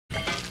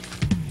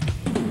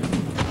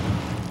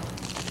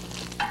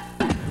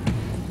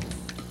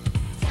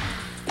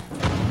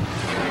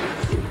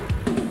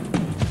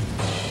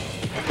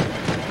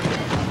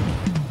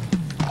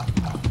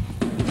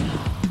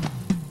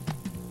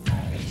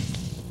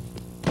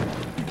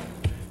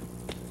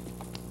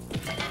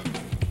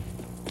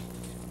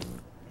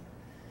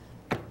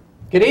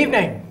Good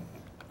evening.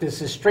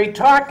 This is Street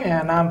Talk,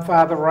 and I'm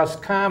Father Russ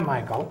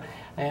Carmichael.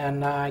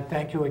 And I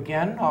thank you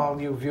again,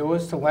 all you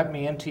viewers, to let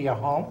me into your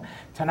home.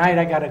 Tonight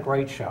I got a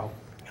great show.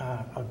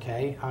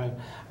 Okay,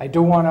 I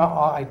do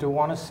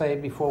want to say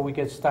before we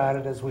get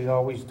started, as we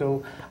always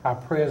do, our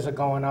prayers are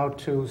going out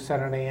to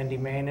Senator Andy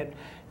Maynard.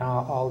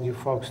 All you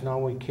folks know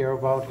we care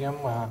about him.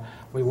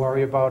 We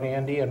worry about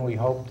Andy, and we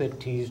hope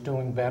that he's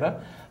doing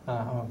better.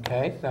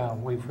 Okay,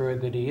 we've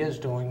heard that he is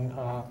doing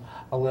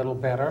a little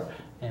better,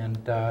 and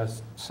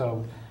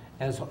so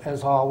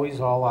as always,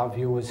 all our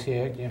viewers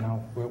here, you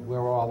know,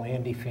 we're all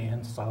Andy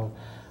fans, so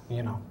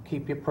you know,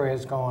 keep your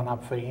prayers going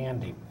up for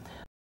Andy.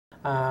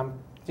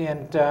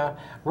 And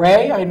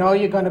Ray, I know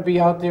you're going to be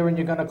out there and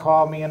you're going to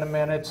call me in a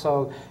minute,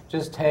 so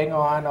just hang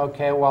on,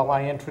 okay, while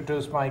I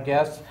introduce my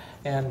guests,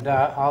 and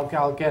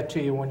I'll get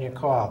to you when you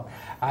call.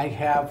 I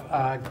have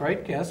a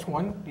great guest.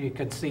 One you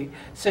could see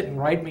sitting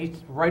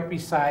right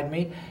beside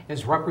me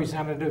is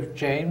Representative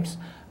James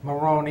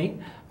Maroney.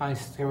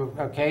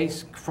 Okay,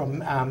 from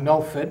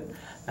Milford.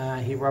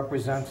 He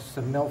represents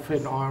the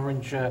Milford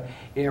Orange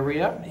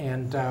area,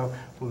 and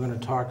we're going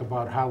to talk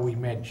about how we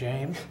met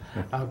James.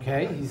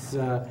 Okay, he's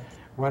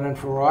running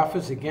for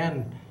office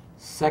again,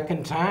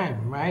 second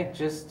time, right?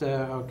 Just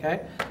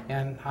okay,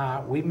 and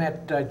we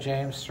met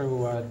James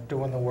through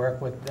doing the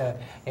work with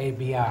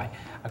ABI.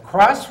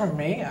 Across from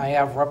me, I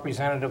have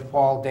Representative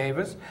Paul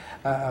Davis.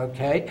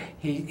 Okay,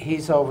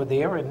 he's over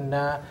there,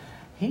 and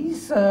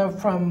he's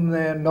from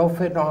the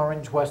Milford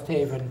Orange West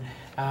Haven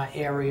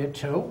area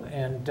too,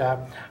 and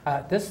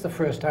this is the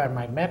first time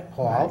I met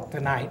Paul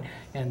tonight.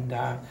 And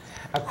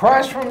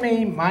across from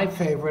me, my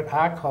favorite,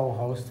 our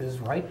co-host, is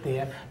right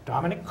there.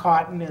 Dominic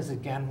Cotton is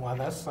again with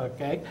us.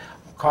 Okay,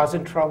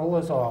 causing trouble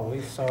as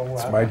always. So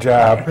it's my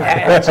job.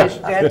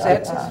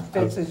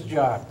 That's his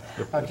job.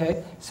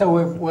 Okay, so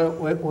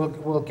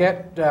we'll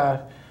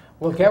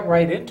get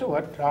right into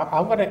it.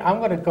 I'm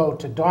gonna go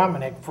to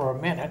Dominic for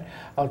a minute,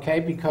 okay?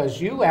 Because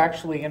you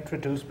actually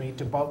introduced me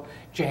to both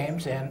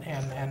James and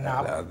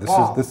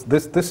Paul.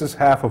 This is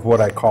half of what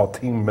I call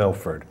Team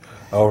Milford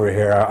over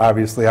here.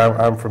 Obviously,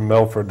 I'm from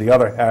Milford. The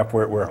other half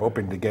we're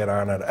hoping to get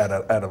on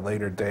at a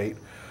later date.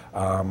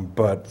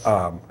 But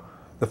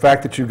the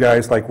fact that you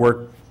guys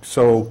work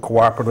so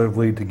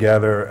cooperatively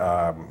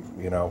together,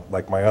 you know,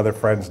 like my other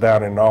friends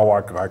down in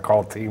Norwalk, I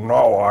call Team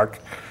Norwalk.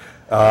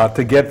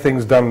 To get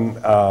things done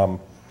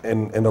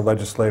in the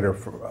legislature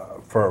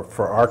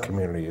for our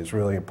community is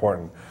really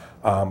important.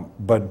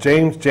 But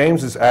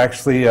James is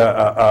actually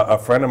a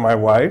friend of my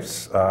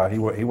wife's.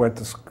 He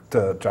went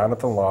to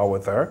Jonathan Law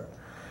with her,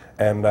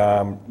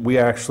 and we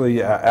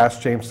actually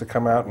asked James to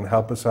come out and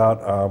help us out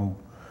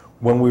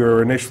when we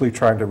were initially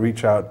trying to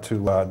reach out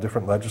to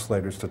different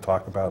legislators to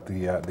talk about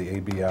the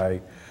ABI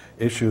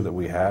issue that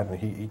we had. And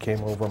he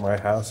came over to my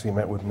house. He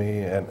met with me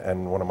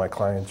and one of my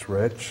clients,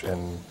 Rich,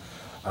 and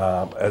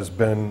has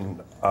been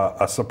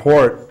a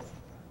support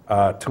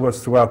to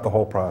us throughout the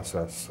whole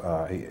process.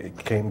 He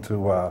came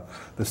to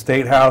the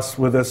State House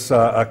with us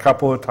a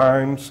couple of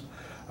times.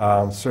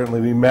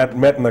 Certainly we met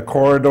in the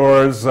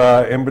corridors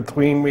in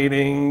between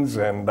meetings,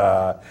 and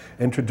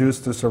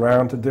introduced us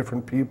around to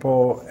different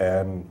people.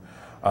 And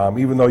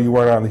even though you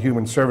weren't on the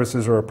Human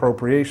Services or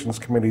Appropriations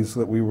committees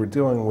that we were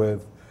dealing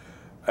with,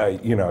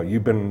 you know,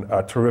 you've been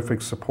a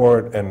terrific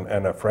support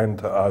and a friend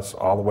to us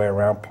all the way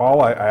around.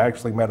 Paul, I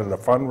actually met at a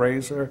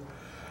fundraiser.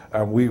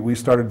 We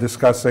started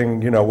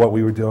discussing, you know, what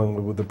we were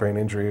dealing with the brain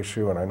injury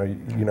issue, and I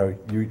know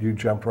you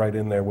jumped right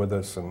in there with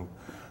us, and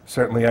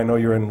certainly I know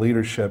you're in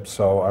leadership,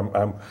 so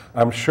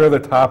I'm sure the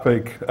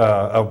topic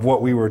of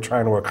what we were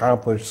trying to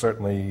accomplish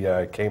certainly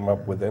came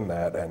up within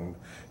that. And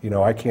you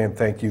know, I can't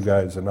thank you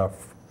guys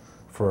enough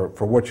for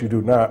what you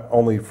do, not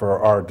only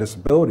for our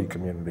disability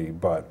community,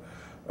 but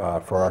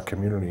for our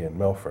community in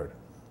Milford.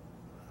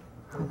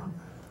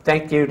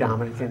 Thank you,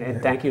 Dominic,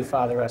 and thank you,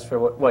 Father Russ, for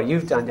what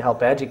you've done to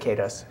help educate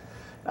us.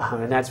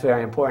 And that's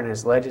very important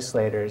as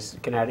legislators.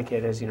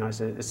 Connecticut is, you know, is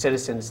a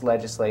citizens'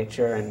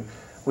 legislature, and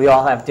we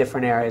all have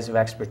different areas of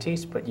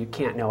expertise, but you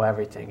can't know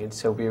everything. And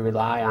so we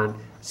rely on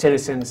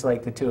citizens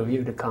like the two of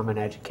you to come and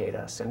educate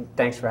us. And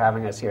thanks for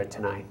having us here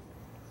tonight.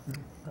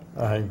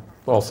 I'd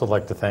also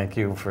like to thank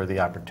you for the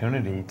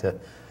opportunity to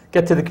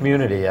get to the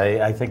community.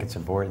 I think it's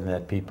important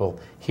that people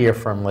hear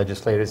from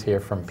legislators, hear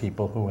from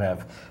people who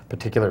have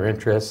particular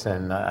interests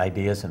and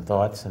ideas and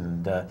thoughts,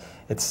 and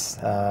it's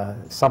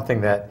something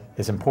that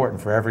is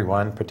important for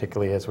everyone,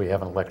 particularly as we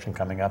have an election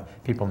coming up.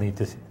 People need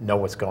to know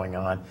what's going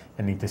on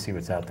and need to see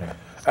what's out there.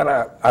 And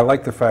I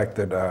like the fact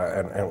that,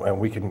 and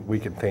we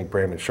can thank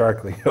Brandon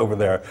Sharkley over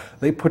there,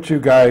 they put you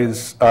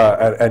guys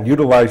and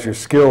utilize your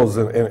skills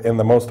in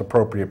the most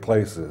appropriate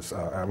places.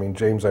 I mean,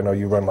 James, I know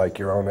you run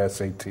your own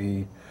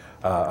SAT,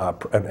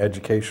 an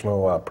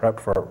educational prep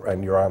for,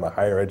 and you're on the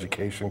higher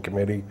education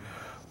committee.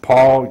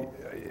 Paul,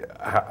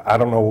 I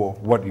don't know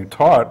what you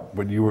taught,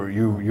 but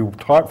you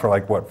taught for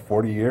like what,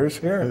 40 years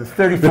here?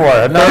 34.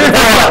 Not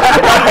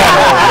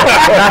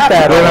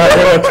that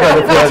old. Trying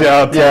to put you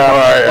out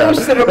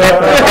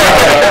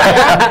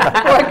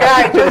Poor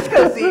guy, just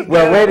 'cause he...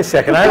 Well, wait a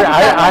second.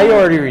 I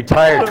already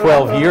retired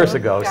 12 years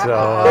ago, so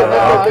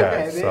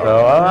okay.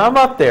 so I'm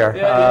up there.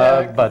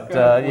 Yeah. But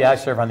yeah, I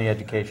serve on the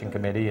education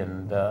committee,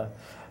 and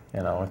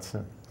you know, it's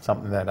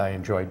something that I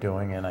enjoy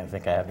doing, and I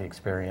think I have the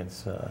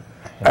experience.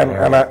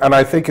 And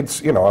I think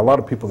it's, you know, a lot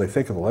of people, they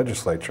think of the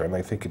legislature and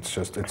they think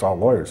it's all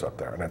lawyers up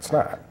there, and it's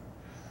not.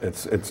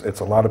 It's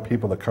a lot of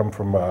people that come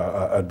from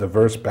a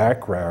diverse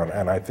background,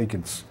 and I think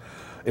it's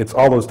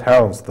all those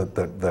towns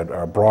that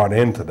are brought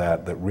into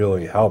that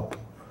really help,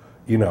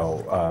 you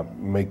know,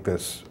 make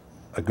this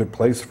a good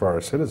place for our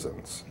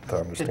citizens to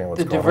understand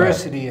what's going on. The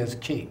diversity is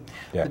key.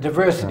 Yeah. The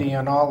diversity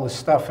on all this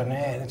stuff, and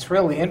it's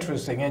really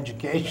interesting,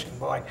 education.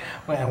 Like,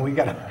 man, we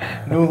got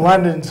New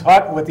London's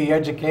hot with the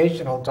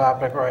educational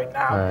topic right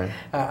now.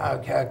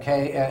 Right.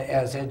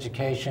 As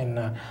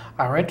education,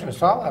 our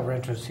interests, all our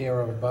interests here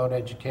are about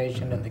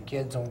education and the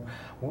kids and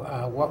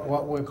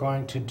what we're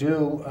going to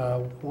do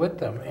with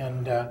them.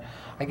 And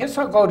I guess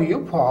I'll go to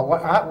you, Paul.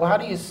 How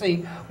do you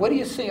see, where do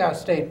you see our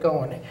state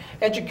going?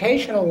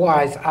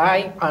 Educational-wise,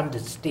 I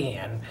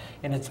understand,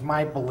 and it's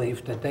my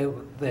belief that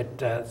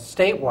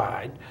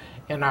statewide,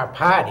 and our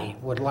party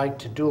would like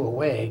to do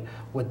away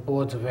with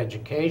boards of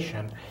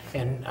education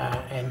and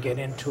get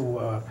into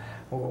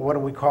what do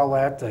we call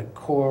that? The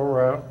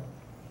core.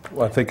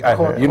 Well, I think,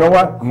 you know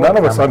what? None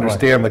of us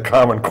understand the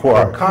Common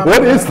Core.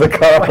 What is the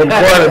Common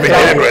Core to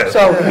begin with?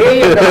 So here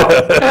you go.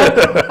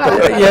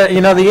 Yeah, you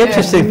know, the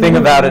interesting thing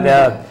about it,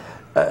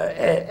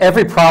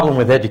 every problem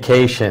with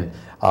education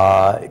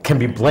can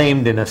be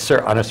blamed on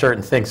a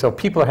certain thing. So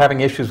people are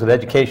having issues with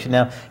education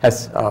now.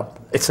 It's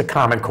the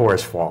Common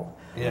Core's fault.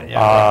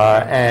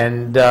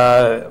 And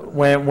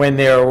when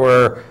there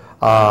were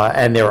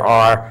and there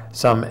are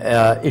some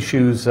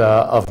issues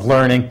of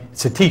learning,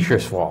 it's the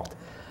teacher's fault.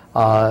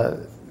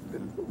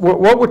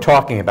 What we're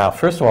talking about,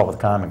 first of all, with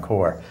Common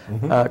Core,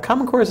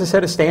 Common Core is a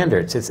set of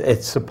standards.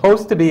 It's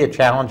supposed to be a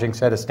challenging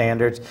set of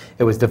standards.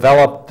 It was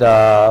developed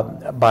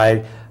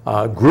by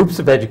groups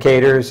of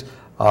educators,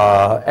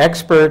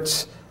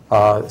 experts,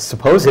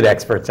 supposed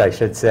experts, I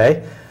should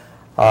say.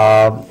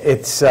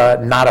 It's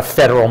not a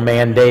federal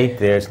mandate.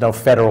 There's no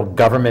federal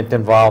government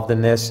involved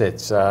in this.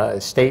 It's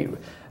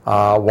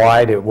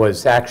statewide. It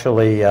was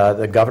actually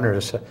the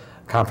governor's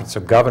Conference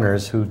of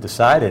Governors who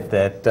decided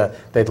that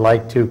they'd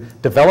like to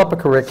develop a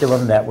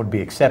curriculum that would be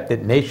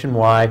accepted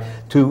nationwide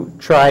to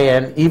try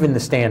and even the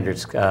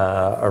standards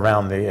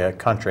around the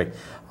country.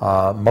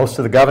 Most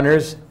of the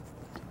governors,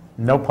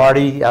 no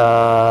party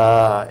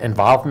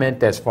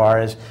involvement as far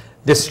as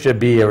this should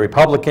be a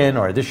Republican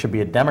or this should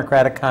be a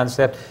Democratic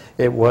concept.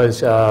 It was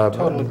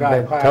Totally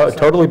bipartisan.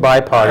 Totally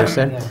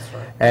bipartisan. That's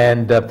right.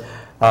 And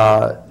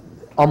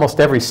almost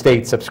every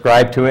state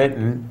subscribed to it,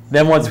 and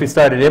then once we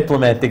started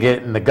implementing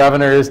it, and the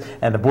governors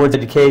and the boards of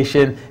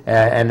education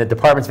and the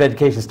departments of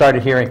education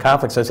started hearing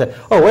conflicts, I said,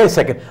 oh, wait a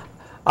second,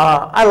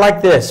 I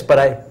like this, but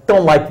I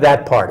don't like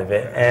that part of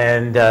it.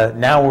 And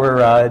now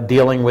we're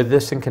dealing with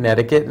this in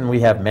Connecticut, and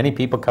we have many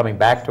people coming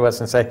back to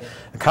us and say,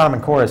 the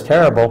Common Core is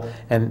terrible,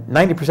 and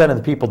 90% of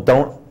the people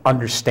don't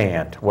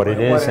understand what it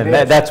is, and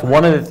that's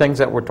one of the things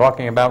that we're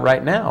talking about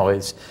right now,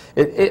 is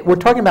we're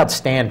talking about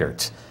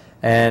standards.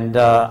 And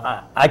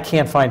I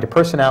can't find a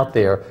person out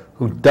there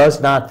who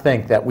does not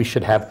think that we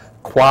should have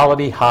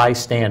quality, high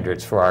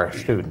standards for our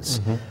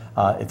students.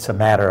 It's a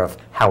matter of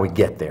how we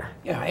get there.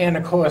 Yeah, and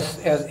of course,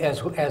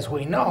 as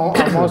we know,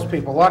 most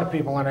people, a lot of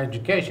people in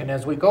education,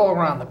 as we go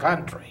around the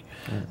country,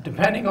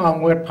 depending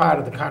on what part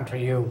of the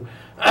country you're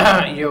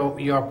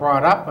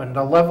brought up in,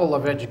 the level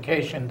of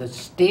education, the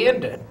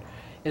standard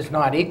is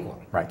not equal.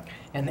 Right.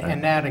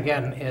 And that,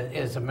 again,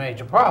 is a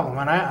major problem.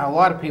 And a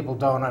lot of people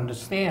don't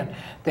understand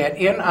that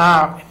in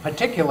our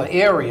particular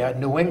area,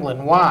 New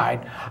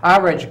England-wide,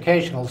 our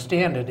educational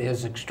standard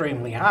is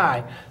extremely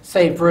high,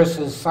 say,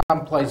 versus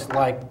someplace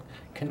like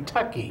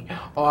Kentucky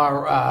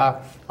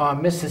or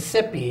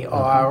Mississippi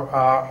or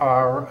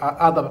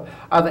other,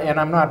 and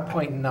I'm not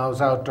pointing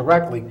those out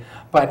directly,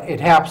 but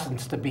it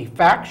happens to be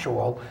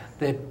factual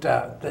that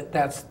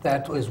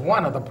that is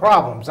one of the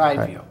problems,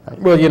 I view.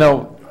 Well, you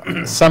know,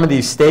 some of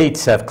these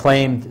states have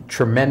claimed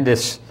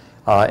tremendous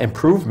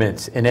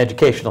improvements in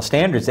educational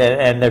standards,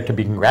 and they're to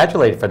be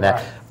congratulated for that.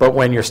 Right. But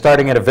when you're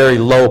starting at a very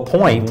low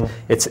point,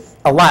 it's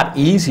a lot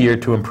easier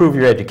to improve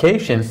your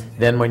education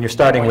than when you're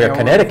starting where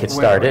Connecticut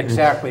started.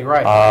 Exactly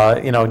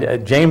right. You know,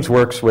 James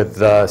works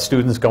with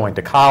students going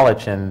to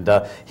college, and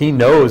he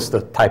knows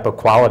the type of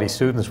quality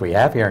students we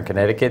have here in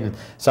Connecticut, and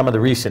some of the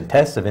recent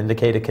tests have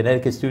indicated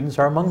Connecticut students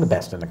are among the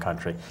best in the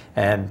country.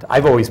 And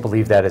I've always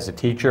believed that as a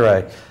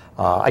teacher.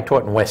 I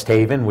taught in West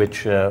Haven,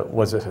 which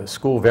was a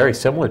school very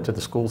similar to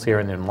the schools here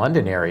in the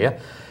London area.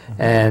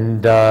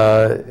 And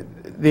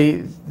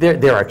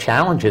there are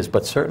challenges,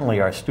 but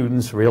certainly our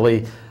students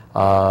really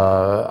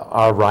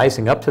are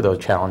rising up to those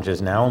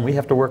challenges now, and we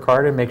have to work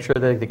hard and make sure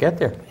that they get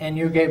there. And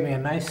you gave me a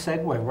nice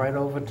segue right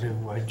over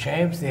to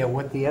James there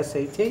with the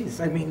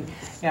SATs. I mean,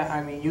 yeah,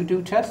 I mean, you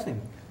do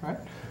testing, right?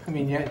 I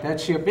mean, yeah,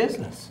 that's your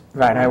business.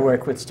 Right, I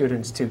work with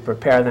students to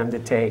prepare them to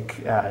take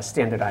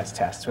standardized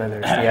tests, whether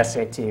it's the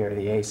SAT or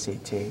the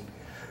ACT.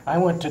 I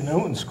went to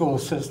Newton school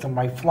system.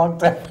 I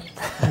flunked everything.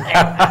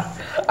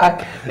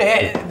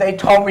 They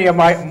told me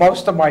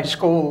most of my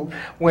school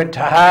went to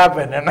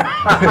Harvard, and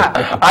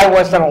I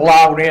wasn't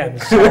allowed in.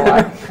 So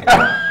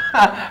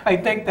I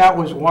think that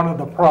was one of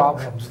the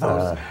problems,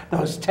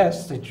 those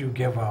tests that you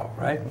give out,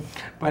 right?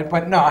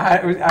 But no,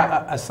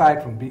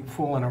 aside from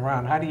fooling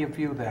around, how do you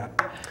view that?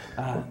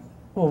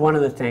 Well, one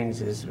of the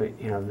things is,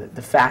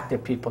 the fact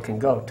that people can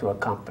go to a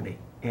company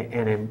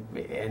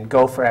and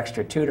go for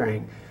extra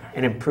tutoring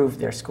and improve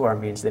their score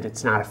means that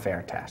it's not a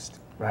fair test,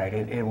 right?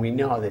 And we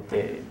know that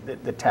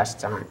the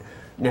tests aren't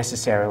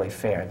necessarily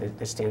fair,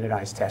 the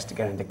standardized tests to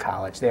get into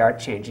college. They are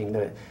changing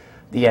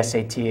the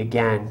SAT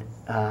again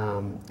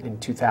in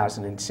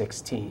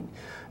 2016.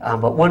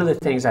 But one of the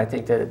things I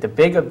think that the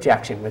big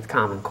objection with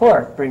Common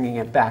Core, bringing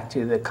it back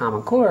to the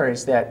Common Core,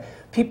 is that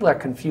people are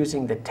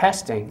confusing the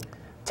testing.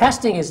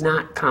 Testing is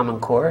not Common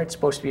Core. It's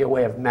supposed to be a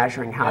way of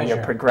measuring how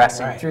you're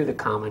progressing through the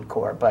Common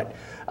Core. But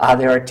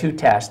there are two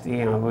tests.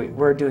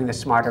 We're doing the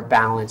Smarter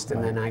Balanced,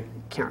 and then I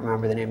can't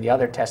remember the name. The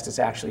other test is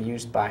actually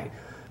used by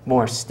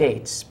more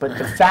states. But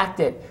the fact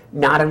that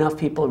not enough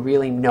people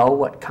really know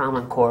what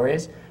Common Core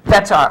is,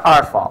 that's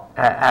our fault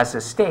as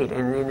a state.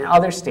 And in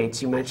other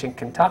states, you mentioned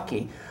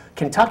Kentucky.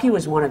 Kentucky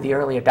was one of the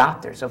early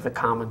adopters of the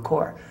Common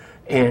Core.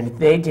 And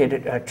they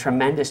did a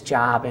tremendous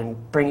job in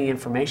bringing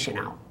information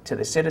out to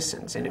the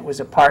citizens. And it was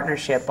a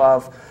partnership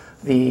of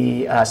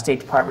the State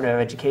Department of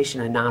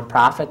Education, a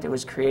nonprofit that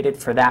was created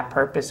for that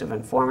purpose of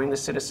informing the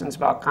citizens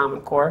about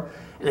Common Core,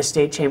 and the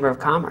State Chamber of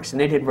Commerce. And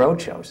they did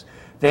roadshows.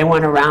 They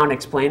went around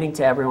explaining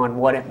to everyone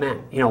what it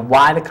meant,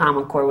 why the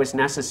Common Core was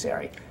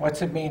necessary.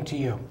 What's it mean to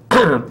you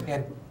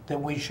and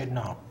that we should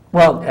know?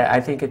 Well,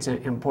 I think it's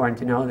important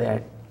to know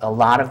that a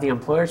lot of the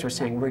employers were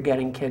saying we're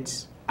getting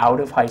kids out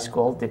of high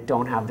school that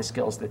don't have the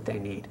skills that they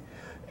need.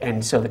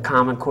 And so the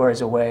Common Core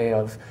is a way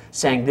of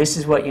saying this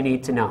is what you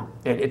need to know.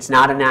 It's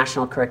not a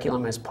national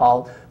curriculum, as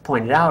Paul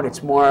pointed out.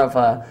 It's more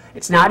of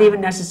it's not even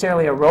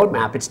necessarily a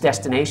roadmap, it's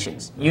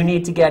destinations. You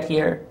need to get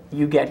here,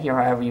 you get here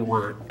however you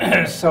want.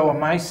 So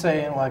am I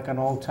saying, like an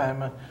old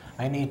timer,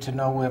 I need to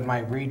know where my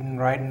reading,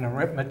 writing, and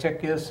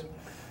arithmetic is?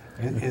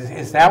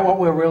 Is that what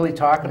we're really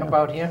talking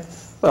about here?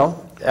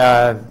 Well,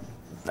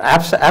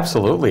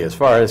 absolutely. As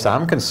far as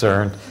I'm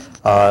concerned,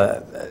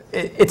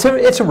 it's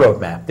a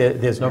roadmap.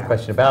 There's no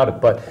question about it.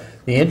 But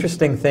the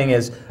interesting thing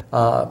is,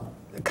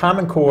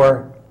 Common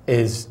Core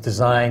is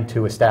designed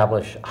to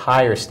establish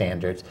higher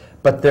standards,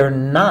 but they're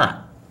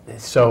not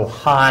so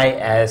high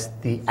as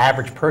the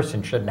average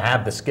person shouldn't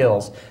have the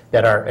skills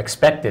that are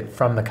expected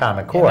from the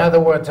Common Core. In other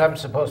words, I'm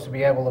supposed to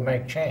be able to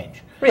make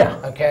change. Yeah.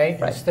 Okay.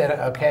 Right.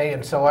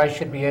 And so I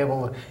should be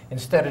able to,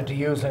 instead of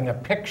using a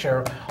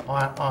picture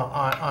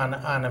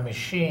on a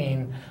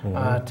machine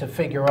to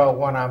figure out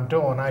what I'm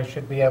doing, I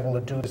should be able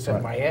to do this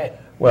in my head.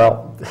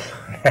 Well,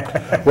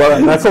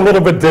 Well, that's a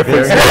little bit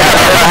different.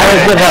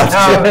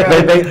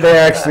 They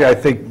actually, I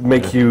think,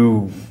 make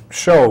you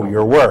show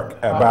your work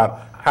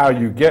about how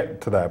you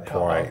get to that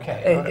point.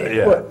 Okay.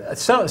 Yeah. Well,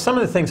 some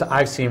of the things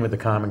I've seen with the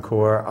Common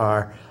Core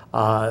are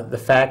the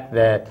fact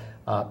that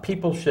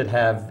people should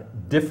have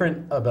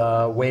different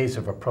ways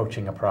of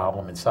approaching a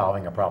problem and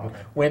solving a problem.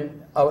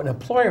 When an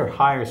employer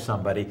hires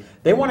somebody,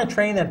 they want to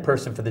train that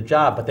person for the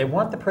job, but they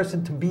want the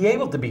person to be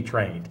able to be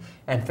trained.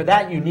 And for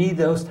that, you need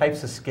those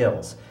types of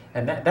skills.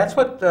 And that's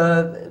what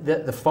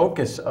the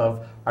focus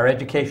of our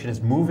education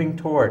is moving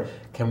toward.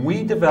 Can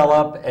we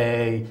develop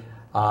a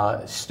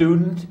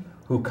student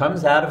who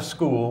comes out of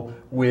school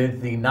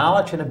with the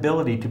knowledge and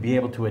ability to be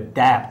able to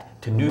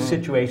adapt to new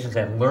situations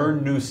and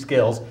learn new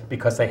skills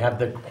because they have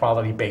the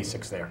quality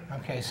basics there.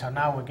 Okay, so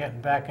now we're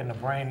getting back into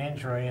brain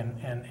injury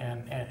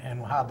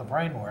and how the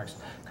brain works,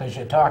 because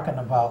you're talking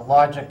about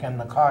logic and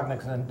the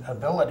cognitive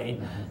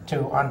ability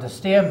to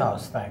understand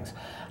those things.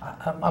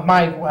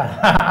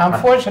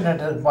 I'm fortunate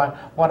that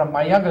one of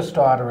my youngest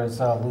daughter is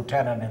a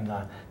lieutenant in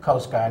the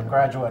Coast Guard,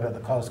 graduate of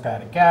the Coast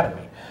Guard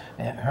Academy.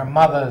 And her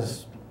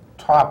mother's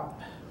top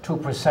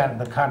 2% of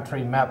the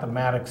country,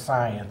 mathematics,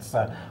 science,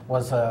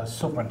 was a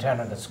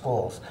superintendent of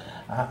schools.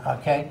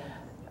 Okay,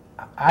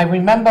 I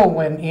remember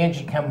when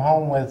Angie came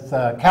home with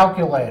a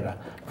calculator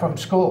from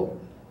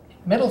school,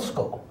 middle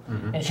school,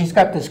 and she's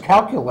got this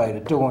calculator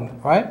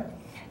doing, right?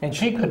 And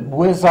she could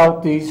whiz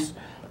out these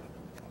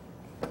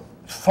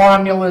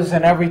formulas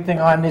and everything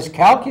on this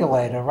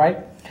calculator,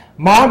 right?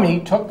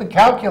 Mommy took the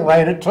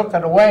calculator, took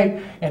it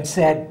away, and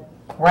said,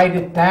 write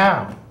it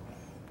down.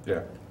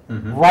 Yeah.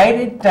 Write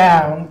it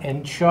down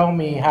and show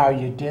me how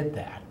you did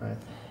that. Right.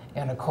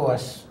 And of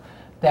course,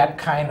 that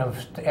kind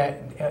of,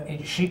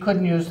 she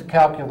couldn't use the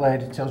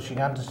calculator till she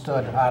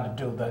understood how to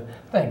do the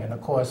thing. And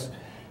of course,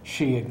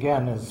 she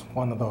again is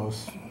one of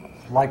those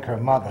like her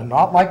mother,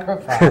 not like her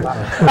father.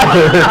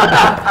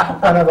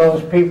 One of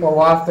those people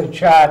off the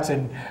charts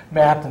in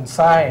math and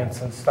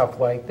science and stuff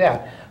like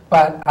that.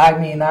 But I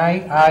mean,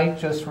 I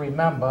just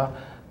remember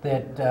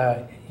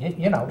that,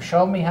 you know,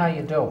 show me how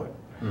you do it.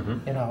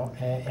 You know,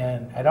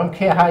 and I don't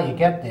care how you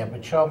get there,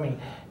 but show me.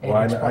 Well,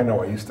 I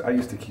know. I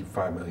used to keep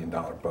 $5 million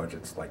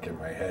budgets like in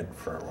my head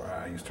for.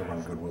 I used to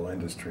run Goodwill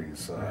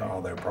Industries, all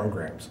their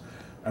programs,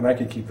 and I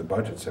could keep the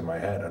budgets in my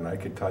head, and I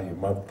could tell you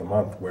month to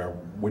month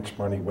which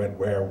money went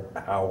where,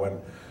 how,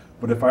 when.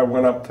 But if I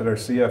went up to their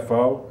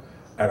CFO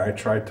and I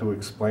tried to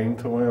explain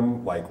to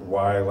him like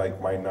why like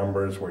my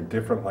numbers were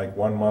different like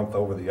one month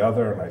over the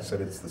other, and I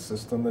said it's the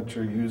system that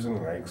you're using,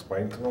 and I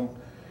explained to him.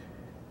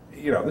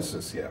 You know, this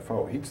is a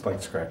CFO. He'd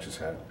like scratch his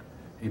head.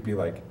 He'd be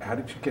like, "How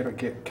did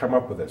you come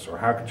up with this?" Or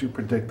 "How could you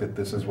predict that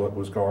this is what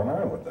was going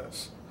on with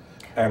this?"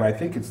 And I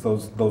think it's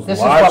those This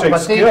logic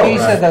is skills. these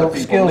are the people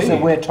skills that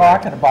need. we're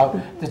talking about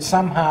that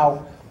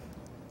somehow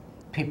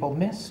people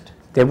missed.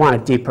 They want a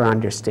deeper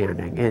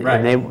understanding,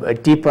 Right. and a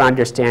deeper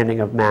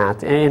understanding of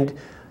math. And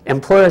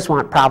employers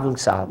want problem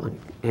solving.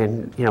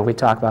 And you know, we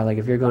talk about like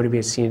if you're going to be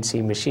a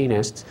CNC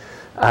machinist,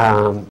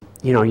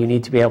 you know, you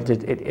need to be able to,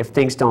 if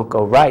things don't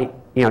go right,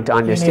 you know, to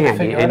understand,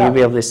 figure and it you'll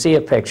be out. able to see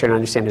a picture and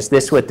understand, is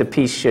this what the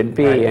piece should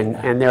be? Right.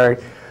 And there are,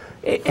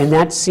 and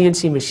that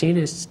CNC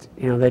machinist,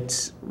 you know,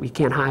 that's, we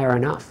can't hire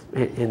enough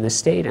in the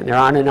state, and there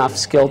aren't enough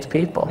skilled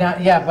people. Now,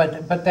 yeah,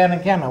 but then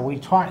again, are we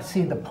talk?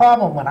 See, the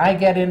problem when I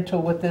get into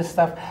with this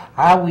stuff,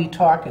 are we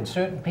talking?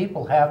 Certain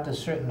people have this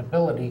certain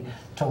ability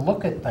to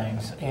look at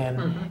things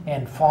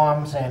in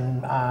forms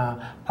and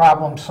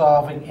problem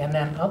solving, and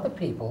then other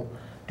people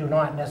do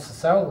not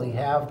necessarily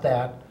have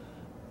that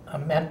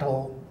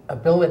mental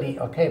ability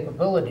or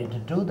capability to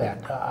do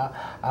that.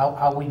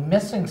 Are we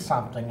missing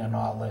something in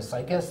all this?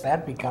 I guess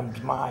that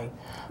becomes my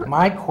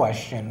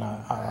question.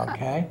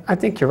 Okay. I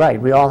think you're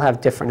right. We all have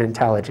different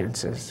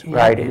intelligences, Yeah.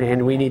 right?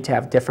 And we need to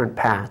have different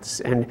paths.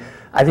 And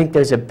I think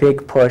there's a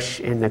big push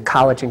in the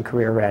college and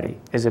career ready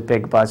is a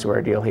big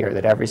buzzword you'll hear,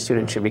 that every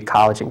student should be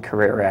college and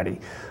career ready.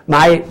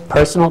 My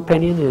personal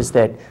opinion is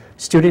that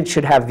students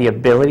should have the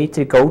ability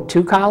to go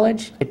to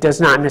college. It does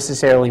not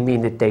necessarily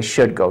mean that they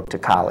should go to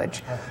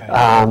college.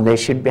 Okay. They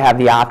should have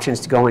the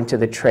options to go into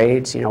the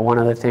trades. You know, one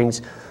of the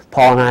things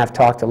Paul and I have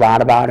talked a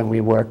lot about and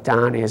we worked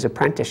on is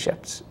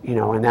apprenticeships. You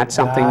know, and that's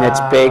something that's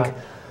big,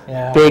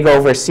 Yeah. big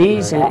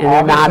overseas, and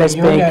they're not as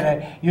Obviously, big.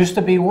 union, it used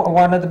to be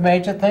one of the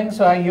major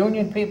things our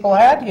union people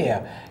had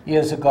here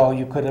years ago.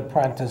 You could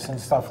apprentice and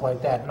stuff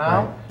like that.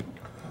 Now,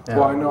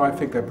 Well, I know. I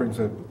think that brings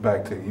it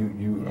back to you.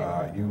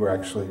 You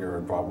actually are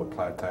involved with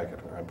Platt Tech,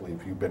 and I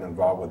believe you've been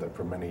involved with it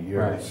for many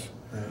years.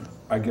 Right.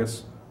 I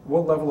guess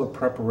what level of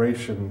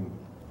preparation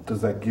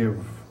does that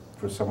give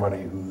for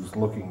somebody who's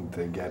looking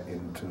to get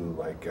into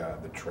like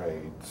the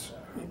trades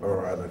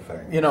or other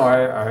things? You know,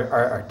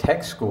 our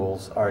tech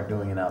schools are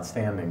doing an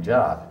outstanding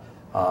job.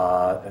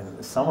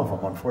 And some of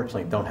them,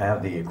 unfortunately, don't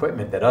have the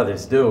equipment that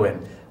others do.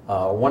 And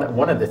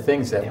one of the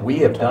things that we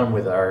have done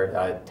with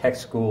our tech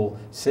school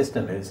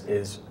system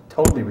is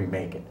totally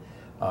remake it.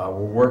 We're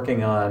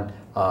working on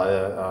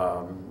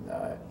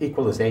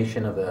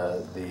equalization of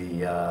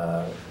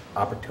the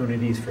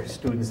opportunities for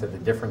students at the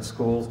different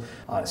schools.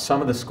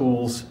 Some of the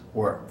schools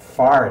were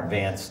far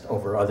advanced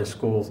over other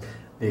schools.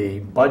 The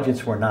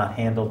budgets were not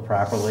handled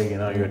properly. You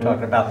know, you were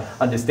talking about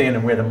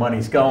understanding where the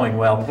money's going.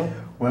 Well,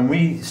 when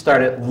we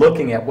started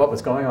looking at what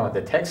was going on with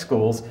the tech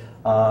schools,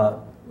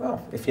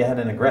 well, if you had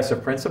an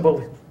aggressive principal,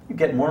 you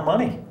get more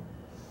money.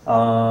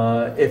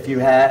 If you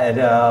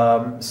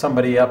had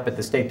somebody up at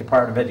the State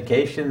Department of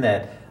Education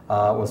that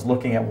was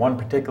looking at one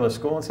particular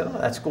school and said,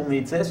 oh, that school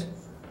needs this.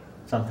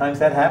 Sometimes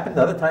that happened,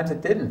 other times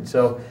it didn't.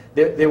 So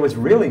there was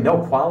really no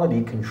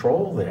quality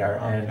control there.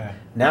 Okay.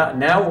 And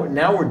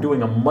now we're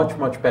doing a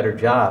much better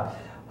job.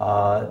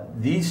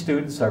 These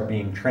students are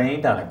being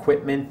trained on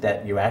equipment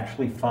that you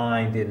actually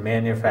find in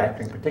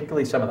manufacturing,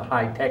 particularly some of the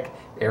high-tech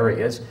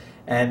areas.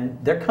 And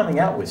they're coming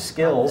out with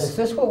skills. is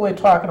this what we're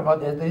talking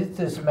about? Is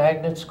this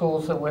magnet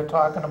schools that we're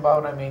talking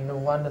about? I mean, New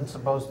London's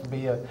supposed to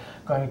be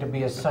going to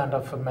be a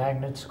center for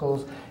magnet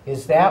schools.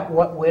 Is that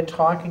what we're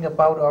talking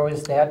about, or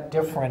is that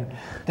different?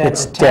 Than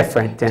It's the tech-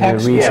 different than tech the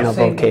schools? regional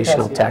See,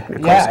 vocational because-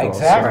 technical yeah, schools.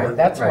 exactly. Right,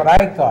 That's right.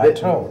 what I thought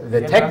too.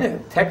 The you know?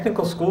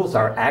 technical schools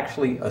are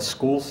actually a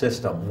school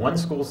system, one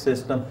school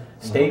system,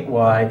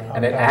 statewide,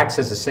 and it Okay. acts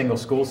as a single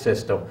school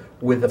system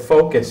with a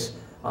focus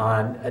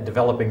on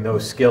developing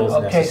those skills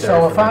Okay,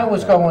 necessary. so if for I them.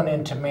 was going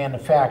into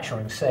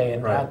manufacturing, say,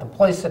 and Right. the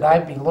place that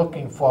I'd be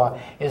looking for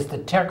is the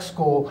tech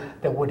school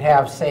that would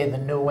have, say, the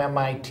new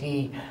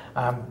MIT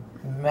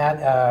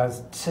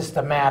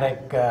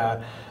systematic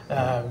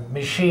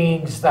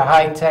machines, the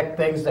high-tech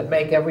things that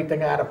make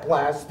everything out of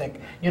plastic.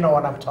 You know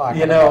what I'm talking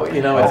You about.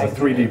 know, It's it's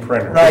a 3D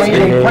printer. Right,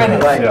 3D printer,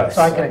 Right.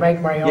 so I can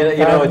make my own. You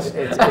know, guns.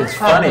 it's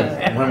funny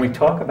when we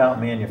talk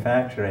about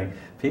manufacturing.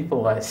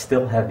 People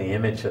still have the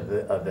image of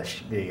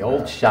the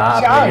old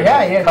shop. Yeah,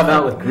 where you yeah. Come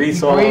out with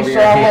grease all over Grease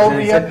your all hands. over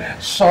and you,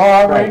 it's-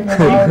 sawing and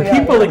all that.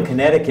 People in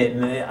Connecticut,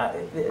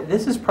 and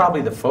this is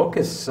probably the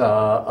focus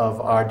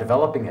of our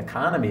developing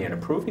economy and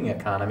improving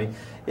economy,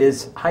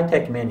 is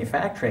high-tech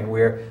manufacturing,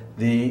 where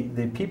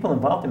the people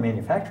involved in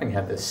manufacturing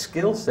have the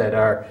skills that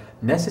are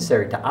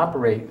necessary to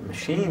operate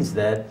machines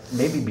that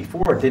maybe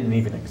before didn't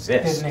even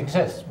exist. Didn't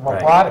exist. Right.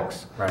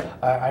 Robotics. Right.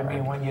 I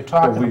mean, when you're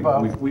Well, talking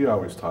about. we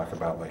always talk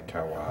about like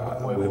how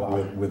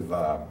With with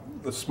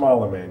the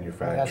smaller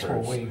manufacturers.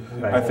 That's what we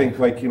I think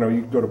like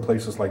you go to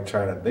places like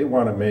China, they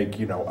want to make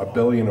 $1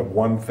 billion of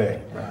one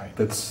thing Right.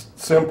 that's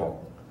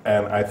simple,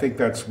 and I think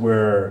that's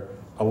where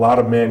a lot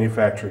of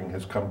manufacturing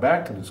has come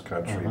back to this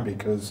country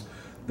because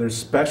there's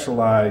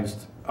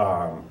specialized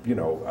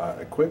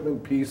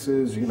equipment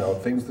pieces,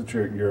 things that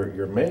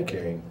you're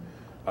making.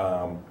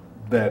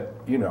 That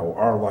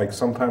are like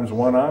sometimes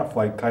one-off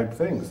like type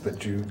things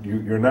that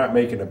you're not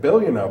making 1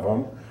 billion of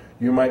them.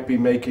 You might be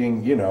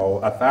making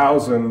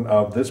 1,000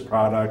 of this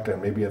product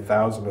and maybe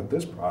 1,000 of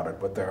this product,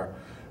 but they're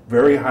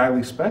very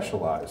highly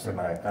specialized.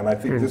 And I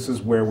think this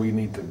is where we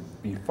need to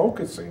be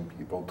focusing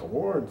people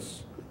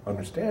towards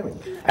understanding.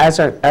 As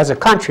a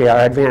country,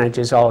 our advantage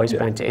has always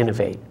been to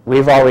innovate.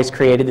 We've always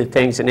created the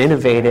things and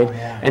innovated,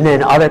 and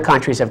then other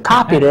countries have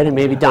copied it and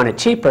maybe done it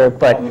cheaper,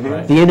 but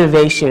the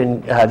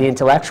innovation, the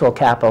intellectual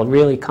capital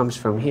really comes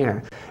from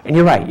here. And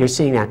you're right, you're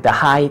seeing that. The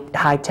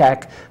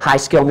high-tech,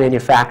 high-skill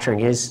manufacturing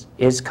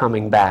is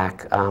coming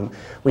back.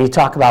 When you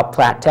talk about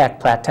Platt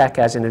Tech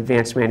has an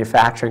advanced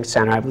manufacturing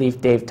center. I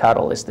believe Dave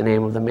Tuttle is the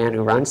name of the man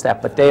who runs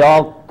that, but they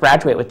all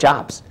graduate with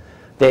jobs.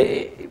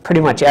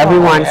 Pretty much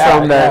everyone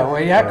from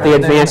the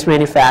advanced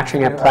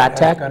manufacturing at Platt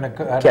Tech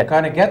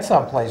going to get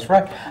someplace,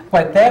 right?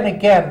 But then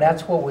again,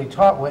 that's what we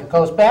talk. It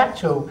goes back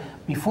to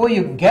before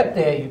you can get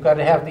there, you've got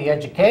to have the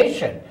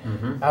education.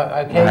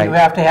 Okay, Right. you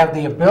have to have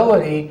the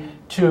ability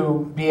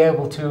to be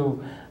able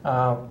to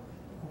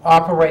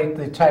operate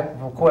the type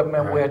of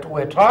equipment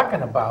we're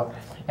talking about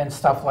and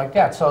stuff like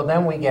that. So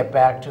then we get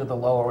back to the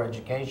lower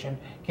education,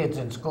 kids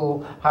in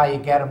school, how you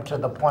get them to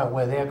the point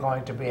where they're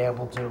going to be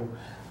able to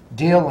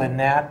deal in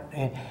that,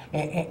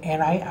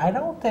 and I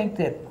don't think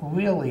that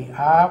really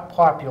our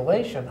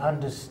population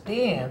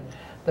understand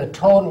the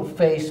total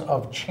face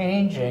of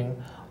changing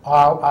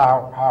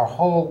our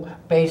whole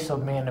base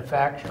of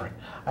manufacturing.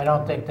 I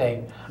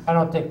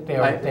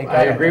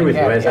agree with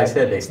you. As I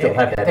said, they still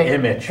have that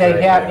image.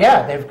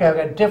 They've got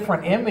a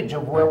different image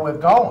of where we're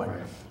going,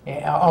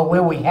 or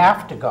where we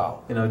have to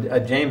go.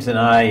 James and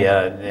I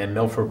in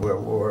Milford,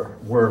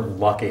 we're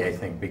lucky, I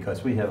think,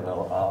 because we have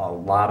a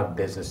lot of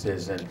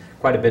businesses and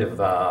quite a bit of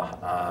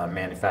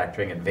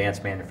manufacturing,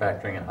 advanced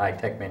manufacturing and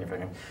high-tech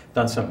manufacturing.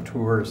 Done some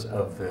tours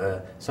of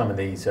some of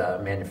these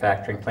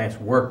manufacturing plants,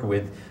 worked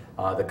with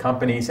the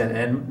companies,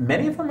 and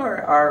many of them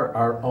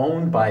are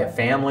owned by a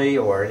family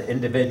or an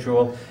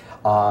individual.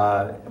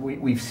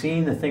 We've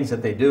seen the things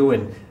that they do,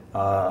 and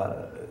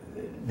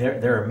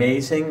they're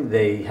amazing.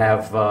 They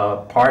have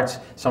parts.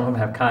 Some of them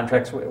have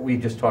contracts. We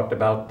just talked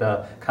about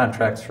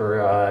contracts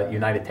for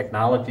United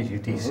Technologies,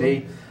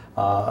 UTC.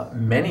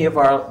 Many of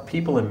our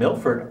people in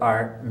Milford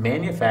are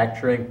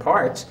manufacturing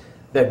parts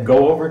that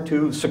go over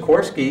to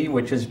Sikorsky,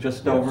 which is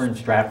just over in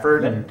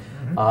Stratford, and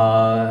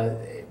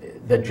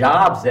the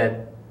jobs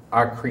that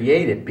are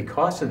created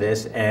because of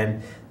this,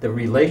 and the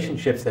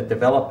relationships that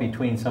develop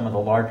between some of the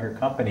larger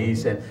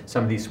companies and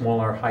some of these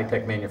smaller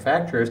high-tech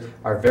manufacturers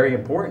are very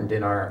important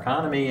in our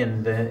economy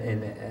and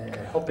in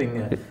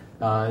helping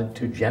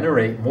to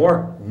generate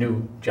more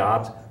new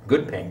jobs,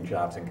 good-paying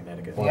jobs in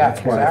Connecticut. Well,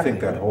 that's why I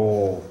think that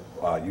whole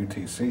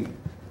UTC,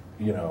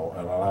 and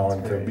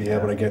allowing to be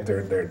able to get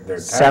their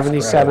tax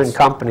 77 credits.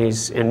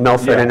 companies in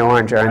Milford and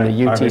Orange are in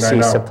the I UTC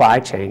know. supply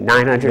chain.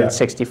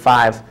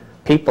 965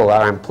 people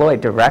are employed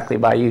directly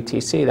by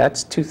UTC.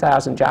 That's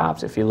 2,000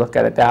 jobs, if you look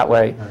at it that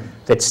way,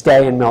 that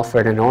stay in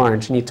Milford and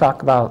Orange. And you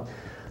talk about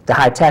the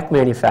high-tech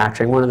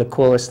manufacturing. One of the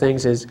coolest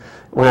things is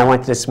when I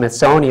went to the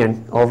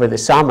Smithsonian over the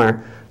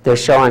summer, they're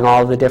showing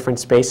all the different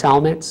space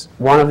helmets.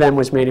 One of them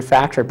was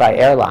manufactured by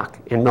Airlock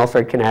in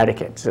Milford,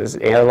 Connecticut. It says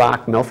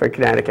Airlock, Milford,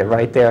 Connecticut,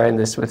 right there in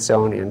the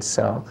Smithsonian.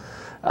 So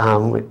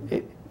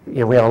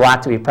we have a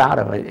lot to be proud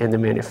of in the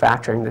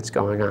manufacturing that's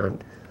going on.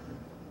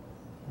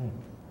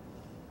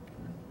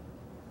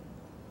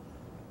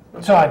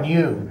 It's on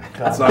you.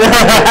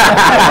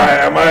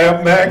 Am I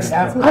up next?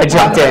 I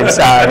jumped in,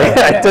 sorry.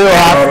 I threw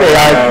off the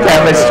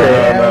chemistry.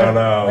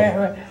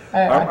 No.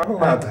 I'm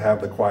allowed to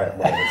have the quiet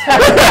moments.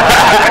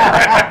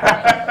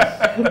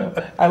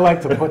 I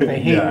like to put the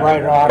heat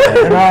right on it,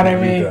 you know what I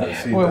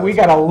mean? We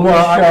got a loose show.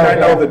 I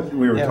know that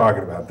we were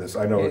talking about this.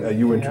 I know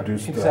you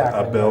introduced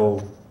a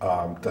bill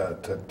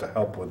to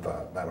help with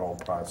that whole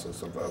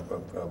process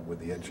with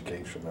the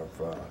education of.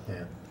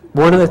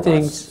 One of the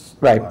things,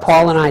 right,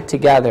 Paul and I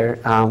together,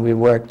 we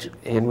worked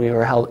and we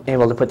were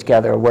able to put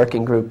together a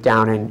working group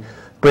down in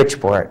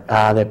Bridgeport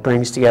that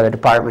brings together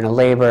Department of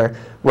Labor,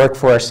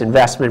 Workforce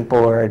Investment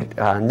Board,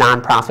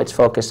 nonprofits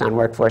focused on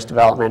workforce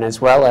development, as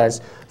well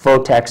as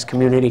Votex,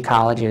 community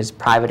colleges,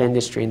 private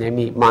industry, and they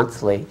meet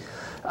monthly.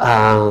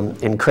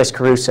 And Chris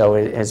Caruso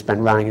has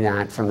been running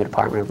that from the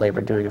Department of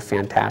Labor, doing a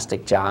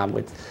fantastic job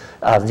with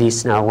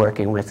VSNO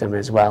working with them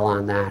as well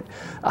on that.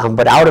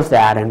 But out of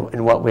that,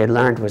 and what we had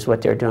learned was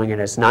what they're doing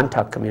at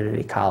Nantucket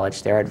Community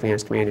College, their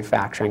advanced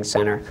manufacturing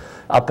center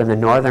up in the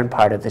northern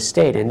part of the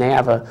state. And they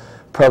have a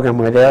program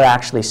where they're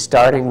actually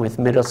starting with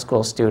middle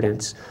school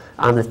students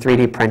on the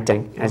 3D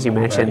printing, as you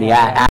mentioned. The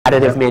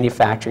additive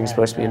manufacturing is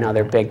supposed to be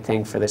another big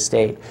thing for the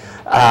state.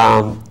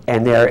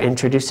 And they're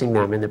introducing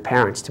them and the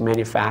parents to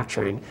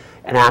manufacturing.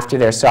 And after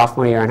their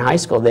sophomore year in high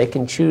school, they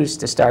can choose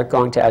to start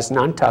going to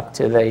Nantucket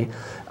to the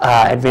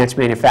advanced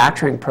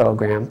manufacturing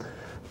program.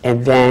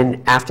 And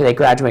then after they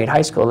graduate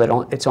high school,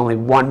 it's only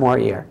one more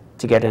year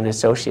to get an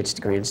associate's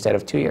degree instead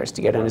of 2 years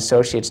to get an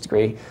associate's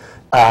degree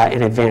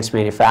in advanced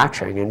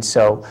manufacturing. And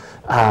so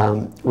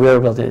we were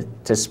able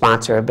to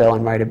sponsor a bill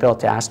and write a bill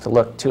to ask to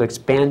look to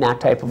expand that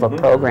type of a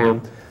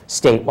program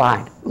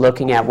statewide,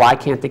 looking at why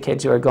can't the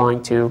kids who are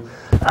going to,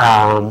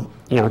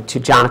 to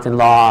Jonathan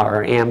Law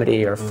or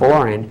Amity or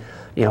Foreign,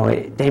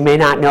 they may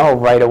not know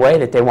right away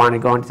that they want to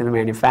go into the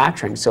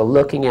manufacturing. So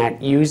looking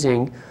at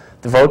using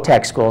the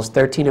Votex schools,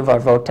 13 of our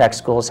Votex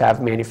schools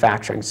have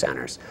manufacturing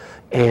centers.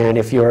 And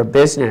if you're a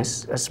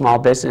business, a small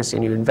business,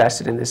 and you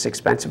invested in this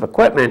expensive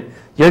equipment,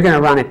 you're going to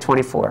run it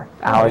 24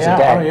 hours a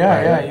day. Oh,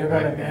 yeah, you're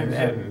going to.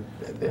 And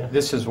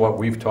this is what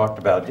we've talked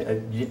about.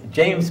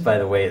 James, by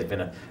the way, has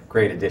been a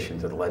great addition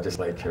to the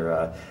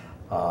legislature.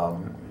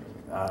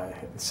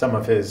 Some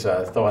of his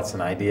thoughts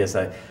and ideas.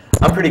 I'm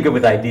pretty good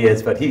with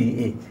ideas, but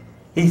he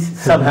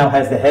somehow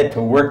has the head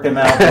to work them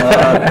out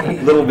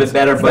a little bit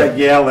better. It's like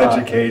Yale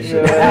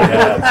education.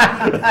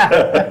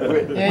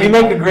 We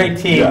make a great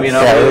team, Yes.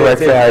 Yeah, we work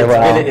very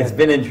well. It's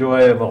been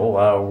enjoyable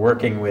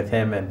working with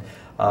him and,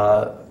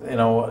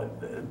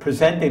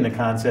 presenting the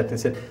concept. I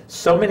said,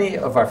 so many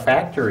of our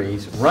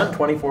factories run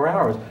 24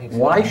 hours. Exactly.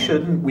 Why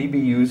shouldn't we be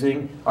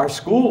using our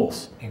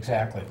schools?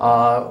 Exactly.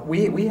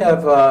 We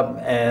have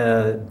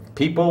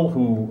people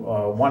who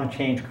want to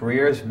change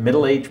careers,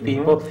 middle-aged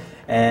people,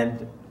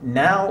 and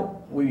now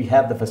we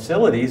have the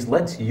facilities.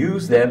 Let's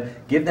use them,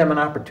 give them an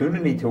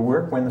opportunity to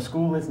work when the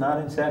school is not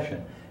in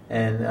session.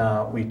 And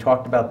we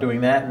talked about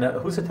doing that. And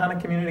Housatonic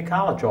Community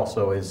College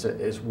also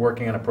is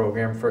working on a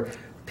program for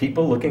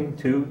people looking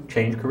to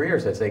change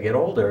careers as they get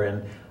older.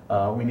 And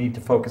we need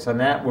to focus on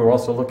that. We're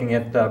also looking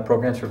at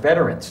programs for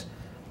veterans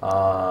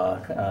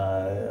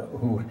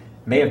who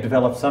may have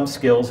developed some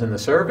skills in the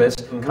service,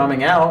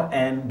 coming out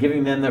and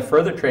giving them their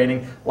further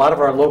training. A lot of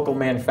our local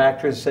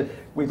manufacturers said,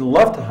 we'd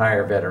love to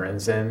hire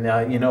veterans, and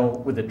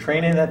with the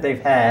training that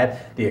they've had,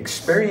 the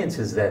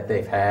experiences that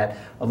they've had,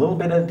 a little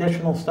bit of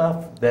additional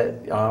stuff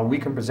that we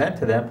can present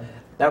to them,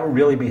 that would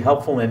really be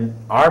helpful in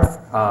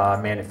our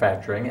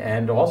manufacturing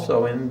and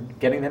also in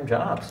getting them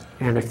jobs.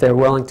 And if they're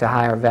willing to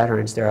hire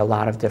veterans, there are a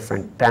lot of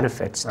different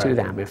benefits to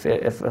them. If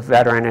a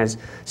veteran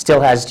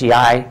still has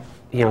GI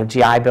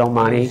Bill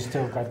money,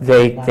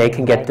 they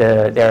can get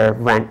their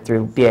rent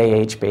through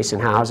BAH, Basin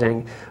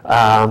Housing.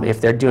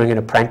 If they're doing an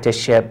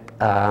apprenticeship,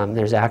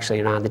 there's actually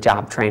an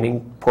on-the-job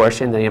training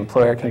portion. The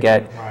employer can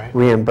get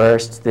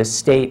reimbursed. The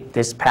state,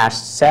 this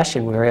past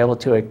session, we were able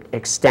to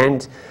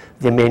extend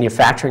the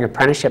manufacturing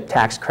apprenticeship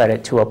tax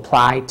credit to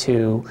apply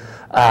to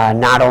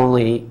not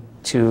only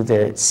to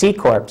the C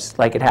Corps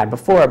like it had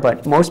before,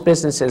 but most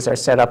businesses are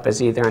set up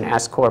as either an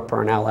S Corp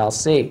or an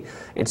LLC.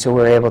 And so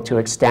we're able to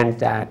extend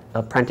that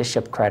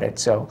apprenticeship credit.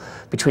 So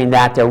between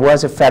that, there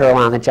was a federal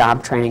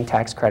on-the-job training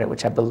tax credit,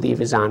 which I believe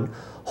is on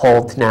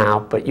hold now,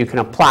 but you can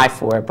apply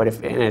for it, but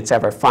if it's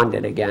ever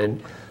funded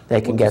again,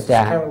 they can get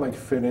that. Does this kind of like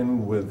fit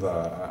in with,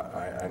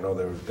 I know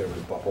there was the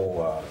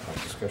whole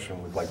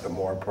discussion with like the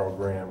MORE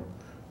program,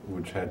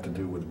 which had to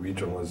do with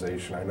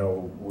regionalization. I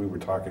know we were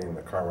talking in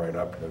the car ride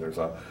up here. There's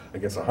I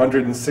guess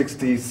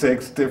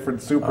 166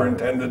 different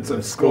superintendents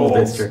of School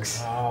schools,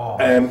 districts,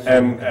 and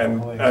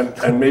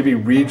maybe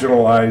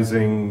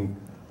regionalizing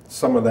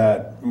some of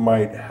that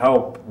might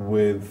help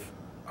with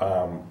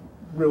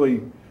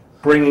really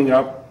bringing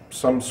up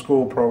some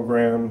school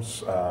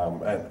programs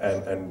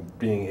and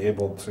being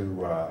able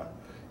to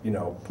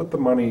put the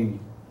money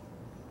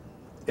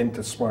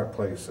into smart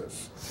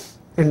places.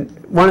 And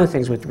one of the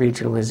things with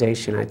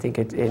regionalization, I think,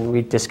 and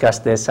we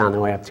discussed this on the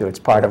way up to, it's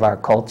part of our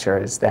culture,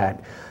 is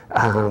that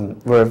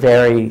we're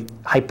very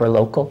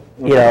hyper-local,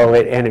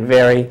 and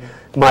very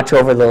much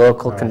over the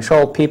local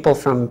control. People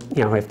from,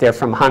 if they're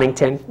from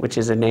Huntington, which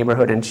is a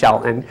neighborhood in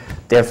Shelton,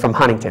 they're from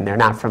Huntington, they're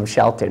not from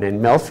Shelton.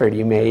 In Milford,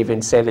 you may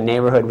even say the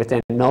neighborhood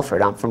within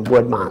Milford, I'm from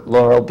Woodmont,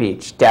 Laurel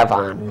Beach,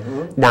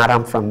 Devon. not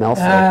I'm from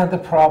Milford. The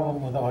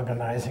problem with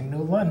organizing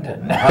New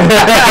London.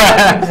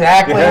 That's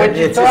exactly what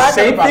you're It's the talking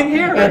same about. thing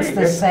here, It's right?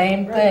 the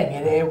same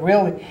thing.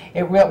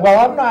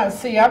 Well, I'm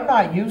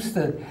not used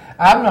to,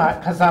 I'm not,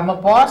 because I'm a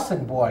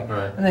Boston boy.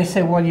 Right. And they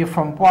say, well, you're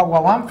from,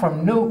 well, I'm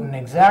from Newton,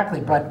 exactly,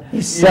 but.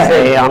 You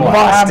say I'm Well,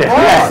 Boston. I'm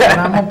Boston.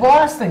 I'm a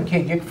Boston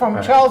kid. You're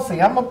from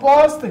Chelsea. I'm a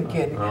Boston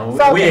kid.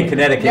 Well, we in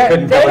Connecticut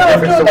couldn't they tell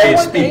the don't difference do- the way they you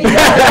would- speak.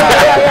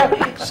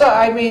 Yeah. So,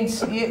 I mean,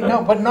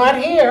 but not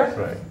here.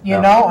 Right. You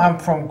No. know, I'm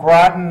from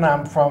Groton.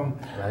 I'm from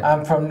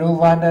New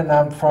London.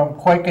 I'm from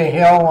Quaker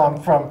Hill. I'm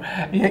from,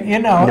 you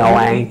know. No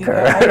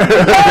anchor.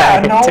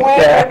 Yeah, no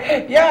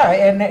anchor. Yeah,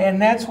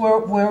 and that's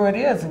where it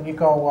is. And you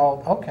go,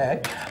 well,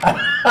 okay.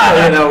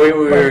 Well, you know, we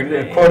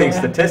were quoting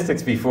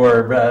statistics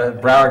before.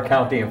 Broward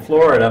County in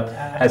Florida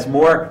has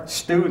more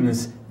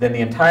students than the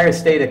entire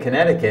state of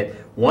Connecticut.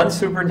 One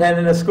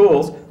superintendent of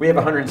schools, we have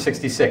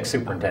 166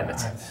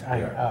 superintendents.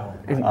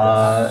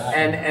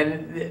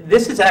 And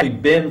this has actually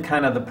been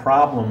kind of the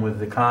problem with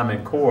the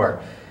Common Core.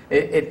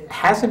 It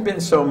hasn't been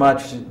so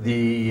much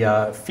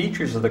the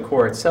features of the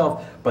core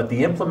itself, but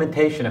the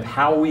implementation of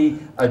how we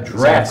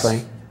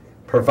address,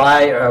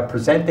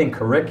 presenting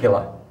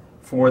curricula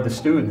for the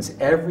students.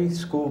 Every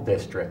school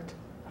district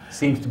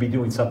seems to be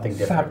doing something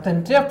different.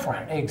 Something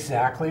different,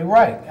 exactly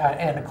right.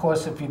 And of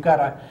course, if you got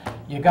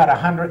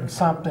 100 and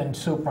something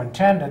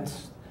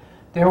superintendents,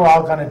 they're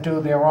all going to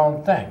do their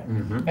own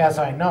thing. As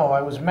I know,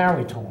 I was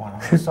married to one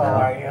of them, so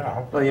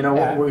Well, you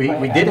know,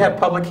 we did have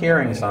public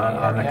hearings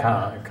on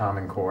the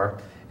Common Core,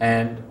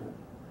 and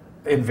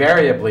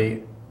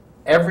invariably,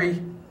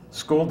 every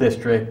school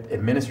district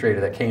administrator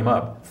that came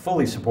up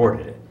fully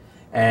supported it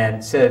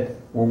and said,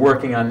 we're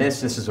working on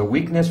this, this is a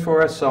weakness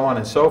for us, so on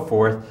and so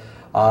forth.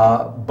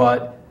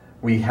 But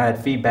we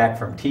had feedback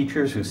from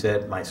teachers who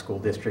said, my school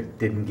district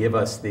didn't give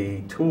us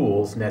the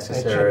tools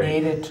necessary. that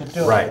you needed to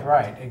do Right. it.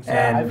 Right, exactly.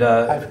 And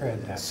I've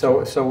heard that.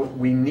 So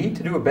we need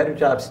to do a better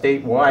job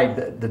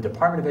statewide. The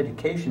Department of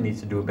Education needs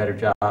to do a better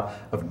job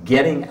of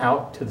getting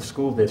out to the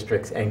school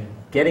districts and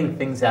getting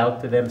things out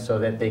to them so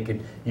that they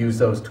could use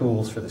those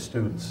tools for the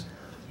students.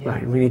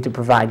 Right, we need to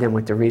provide them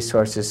with the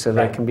resources so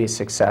they can be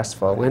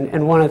successful.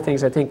 And one of the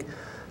things I think,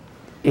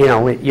 you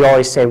know, you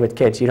always say with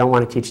kids, you don't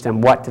want to teach them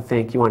what to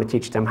think, you want to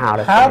teach them how to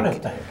think. How to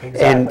think,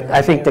 exactly. And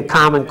I think the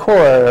Common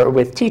Core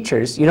with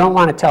teachers, you don't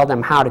want to tell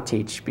them how to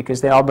teach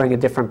because they all bring a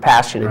different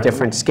passion, a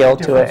different skill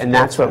to it, and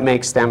that's what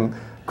makes them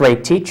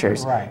great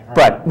teachers. Right.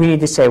 But we need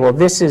to say, well,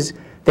 this is,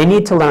 they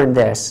need to learn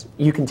this,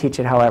 you can teach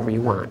it however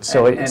you want.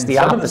 So it's the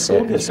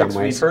opposite in some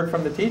ways. We've heard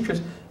from the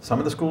teachers, some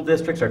of the school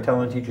districts are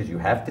telling the teachers, you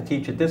have to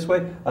teach it this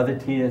way. Other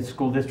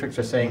school districts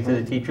are saying to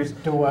the teachers,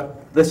 Do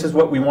what? this is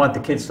what we want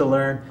the kids to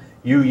learn.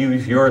 You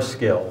use your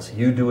skills.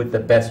 You do it the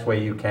best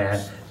way you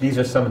can. These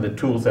are some of the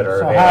tools that are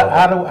So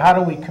available. how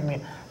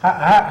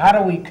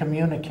do we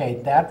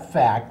communicate that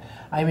fact?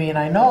 I mean,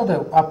 I know that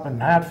up in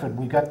Hartford,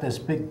 we got this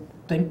big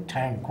think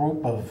tank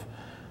group of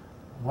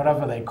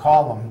whatever they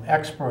call them,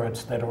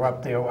 experts that are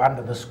up there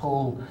under the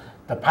school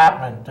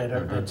department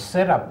that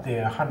sit up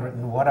there, 100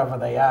 and whatever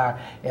they are,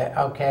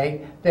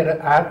 okay?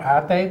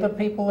 Are they the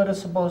people that are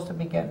supposed to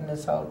be getting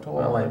this out to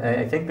all? Well,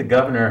 I think the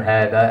governor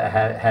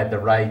had the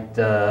right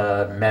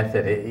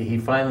method.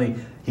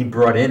 He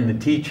brought in the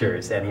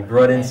teachers and he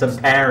brought in some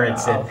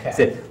parents and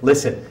said,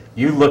 listen,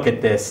 you look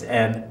at this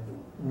and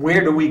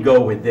where do we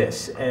go with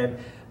this? And,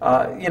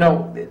 you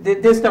know,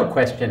 there's no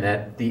question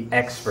that the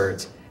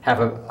experts have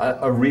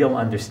a real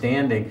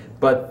understanding,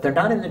 but they're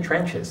not in the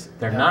trenches.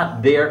 They're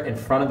not there in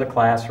front of the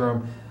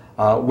classroom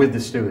with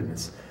the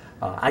students.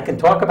 I can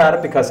talk about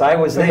it because I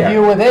was there.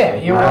 You were there.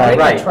 You were in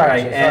the trenches,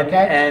 right.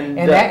 okay?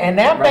 And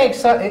that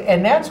makes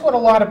and that's what a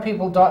lot of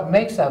people do. It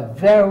makes a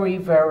very,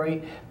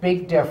 very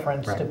big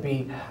difference to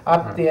be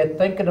up there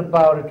thinking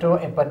about it,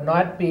 doing, but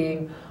not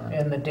being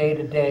in the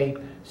day-to-day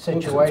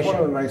situation. Well, it's one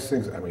of the nice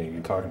things. I mean,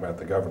 you're talking about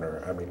the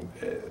governor. I mean,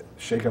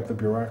 shake up the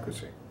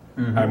bureaucracy.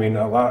 I mean,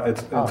 a lot.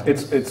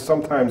 It's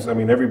sometimes. I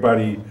mean,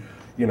 everybody.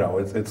 You know,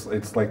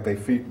 it's like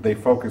they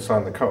focus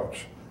on the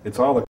coach. It's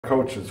all the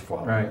coach's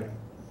fault. Right.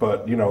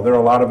 But you know, there are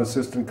a lot of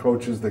assistant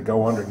coaches that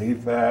go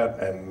underneath that,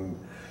 and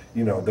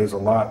you know, there's a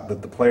lot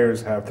that the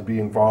players have to be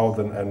involved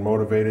and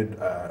motivated.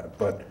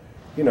 But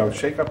you know,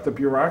 shake up the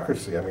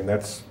bureaucracy. I mean,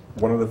 that's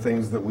one of the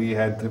things that we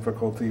had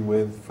difficulty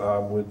with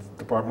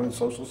Department of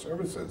Social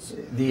Services.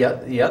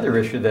 The other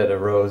issue that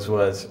arose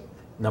was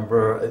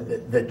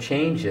the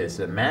changes,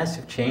 the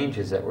massive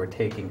changes that were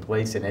taking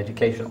place in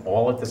education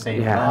all at the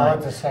same time. All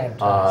at the same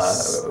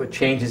time.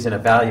 Changes in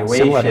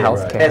evaluation, Similar to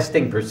healthcare.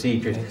 testing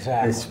procedures,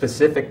 Exactly. the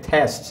specific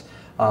tests.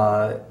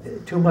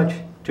 Too much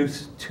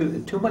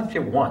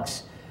at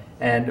once.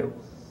 And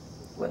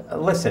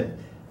listen,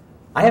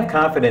 I have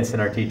confidence in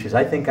our teachers.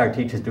 I think our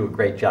teachers do a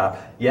great job.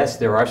 Yes,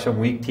 there are some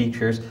weak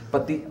teachers,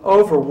 but the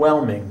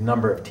overwhelming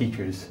number of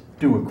teachers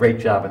do a great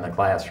job in the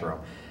classroom.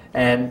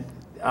 And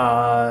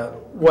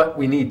what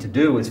we need to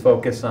do is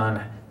focus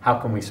on how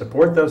can we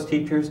support those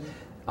teachers,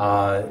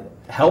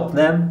 help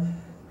them,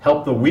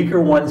 help the weaker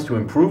ones to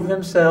improve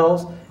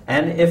themselves,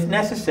 and if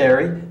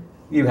necessary,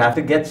 you have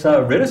to get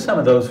rid of some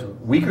of those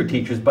weaker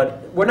teachers,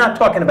 but we're not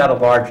talking about a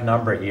large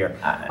number here.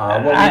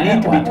 What we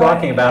need to be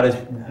talking about is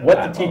what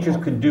the teachers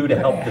can do to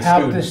help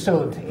the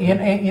students.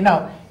 You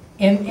know,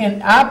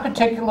 in our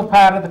particular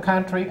part of the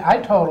country, I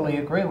totally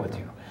agree with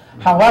you.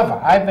 However,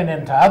 I've been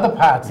into other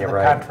parts of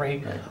the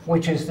country,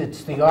 which is,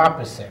 it's the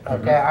opposite,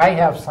 okay? I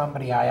have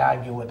somebody I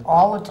argue with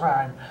all the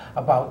time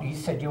about, he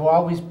said, you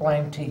always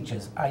blame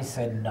teachers. I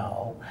said,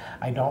 no,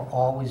 I don't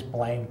always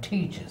blame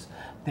teachers.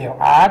 There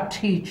are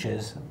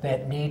teachers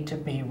that need to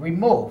be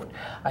removed.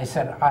 I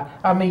said,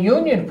 I'm a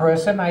union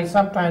person, I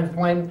sometimes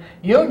blame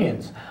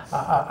unions,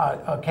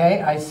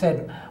 okay? I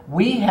said,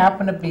 we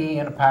happen to be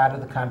in a part of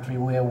the country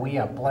where we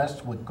are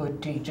blessed with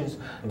good teachers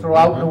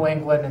throughout New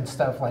England and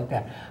stuff like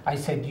that. I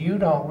said, you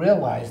don't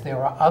realize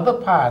there are other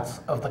parts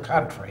of the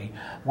country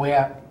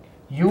where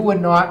you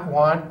would not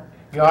want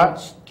your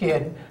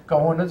kid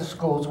going to the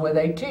schools where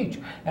they teach.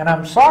 And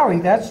I'm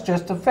sorry, that's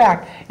just a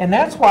fact. And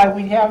that's why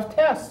we have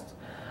tests.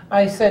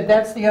 I said,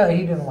 that's the other,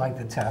 he didn't like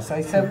the test.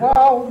 I said,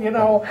 well, you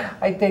know,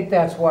 I think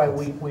that's why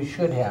we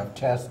should have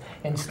tests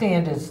and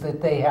standards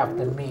that they have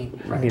to meet.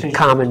 A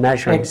common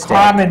measuring stick.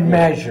 Common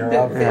measure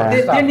of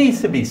There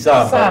needs to be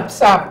something.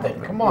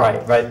 Something, come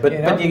on. Right, but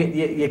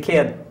you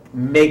can't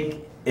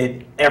make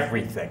it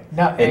everything.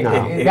 No,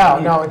 exactly.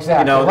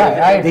 You know, right.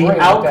 I agree the with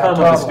outcome that, of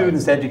totally. the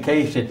student's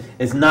education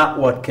is not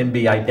what can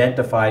be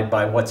identified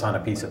by what's on a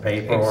piece of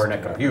paper or in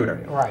a computer.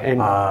 Right. And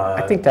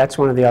I think that's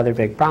one of the other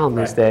big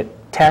problems is that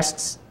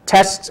tests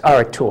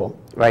are a tool,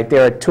 right?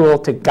 They're a tool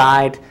to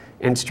guide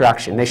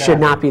instruction. They should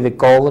not be the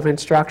goal of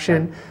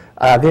instruction.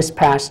 This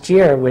past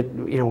year,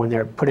 when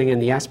they're putting in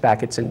the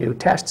SBAC, it's a new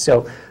test.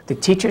 So the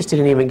teachers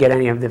didn't even get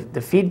any of the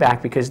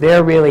feedback because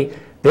they're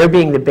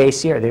being the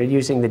base year. They're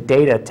using the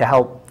data to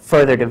help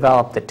further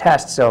develop the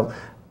test. So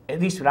at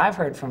least what I've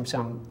heard from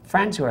some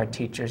friends who are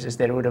teachers is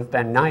that it would have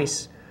been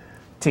nice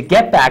to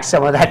get back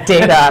some of that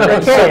data on the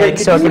kid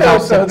so it could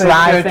help them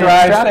drive the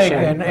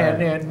instruction.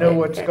 And know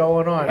what's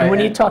going on. And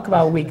when you talk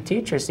about weak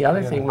teachers, the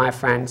other thing my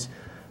friends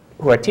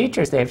who are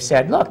teachers, they've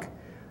said, look,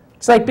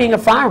 it's like being a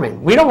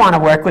fireman. We don't want to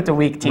work with the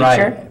weak teacher.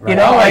 Right. You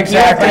know, like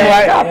exactly. you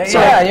have to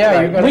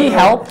Yeah, So we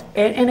help,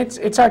 and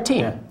it's our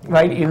team,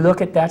 right? You look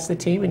at that's the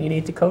team, and you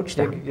need to coach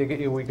them.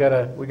 We got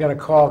a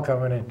call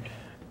coming in.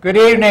 Good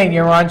evening.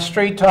 You're on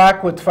Street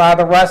Talk with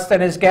Father Russ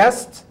and his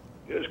guests.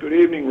 Yes, good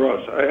evening,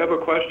 Russ. I have a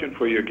question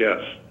for your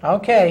guests.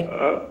 Okay.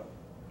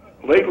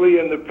 Lately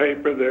in the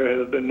paper, there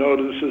has been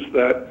notices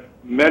that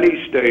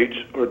many states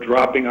are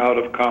dropping out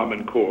of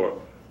Common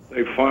Core.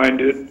 They find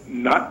it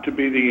not to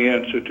be the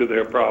answer to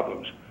their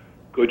problems.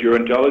 Could your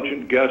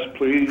intelligent guest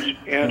please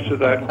answer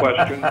that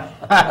question?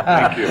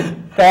 Thank you.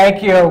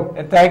 Thank you,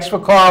 and thanks for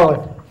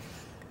calling.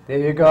 There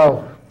you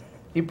go.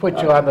 He put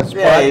you on the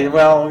spot. Yeah,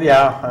 well,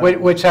 yeah.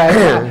 Which I...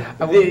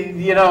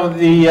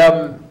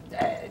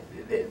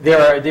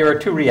 There are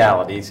two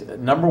realities.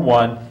 Number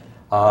one,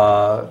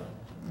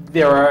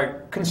 there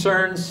are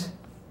concerns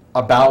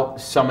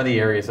about some of the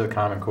areas of the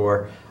Common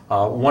Core.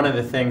 One of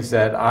the things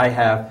that I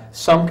have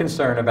some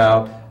concern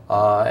about,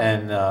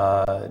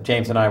 and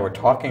James and I were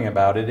talking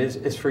about it,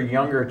 is for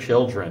younger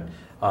children.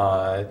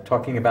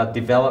 Talking about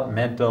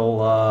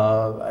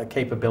developmental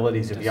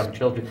capabilities of young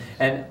children.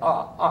 And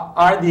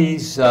are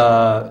these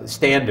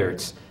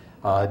standards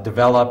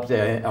developed,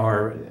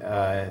 or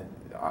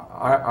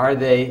are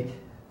they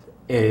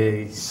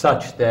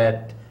such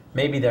that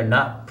maybe they're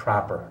not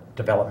proper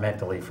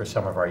developmentally for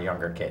some of our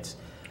younger kids?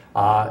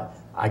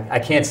 I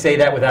can't say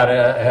that without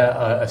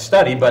a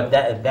study, but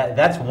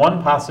that's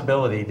one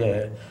possibility.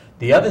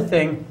 The other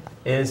thing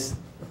is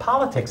the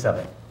politics of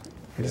it.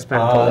 It's been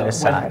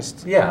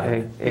politicized.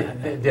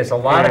 There's a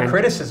lot of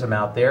criticism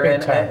out there,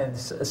 and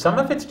some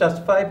of it's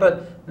justified,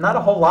 but not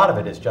a whole lot of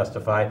it is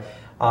justified.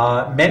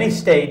 Many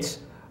states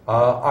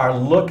are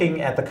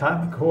looking at the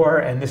Common Core,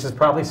 and this is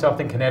probably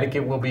something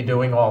Connecticut will be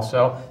doing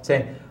also,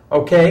 saying,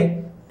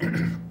 okay,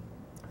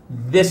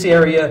 this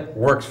area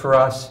works for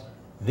us,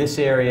 this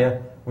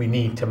area we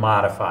need to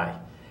modify.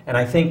 And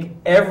I think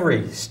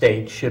every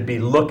state should be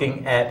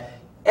looking at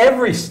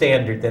every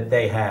standard that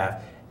they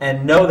have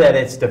and know that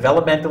it's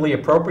developmentally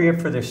appropriate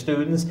for their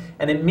students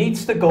and it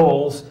meets the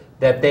goals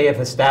that they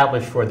have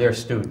established for their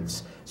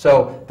students.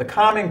 So the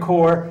Common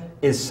Core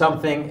is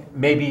something,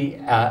 maybe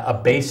a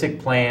basic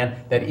plan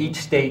that each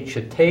state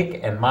should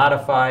take and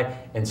modify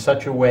in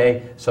such a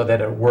way so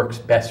that it works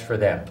best for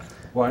them.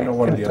 Well, I know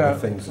one of the other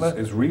things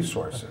is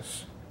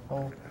resources.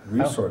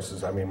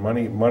 Resources. I mean,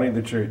 money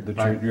that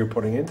you're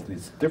putting into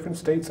these different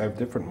states have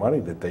different money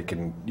that they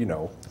can,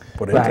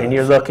 put into. Right, and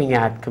you're looking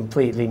at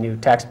completely new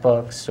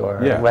textbooks, or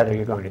whether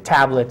you're going to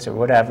tablets or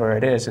whatever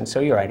it is. And so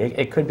you're right.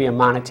 It could be a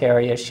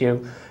monetary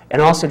issue,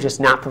 and also just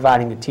not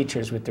providing the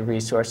teachers with the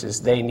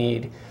resources they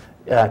need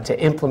to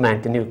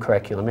implement the new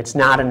curriculum. It's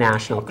not a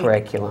national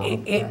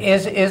curriculum.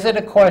 Is it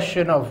a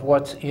question of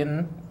what's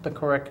in the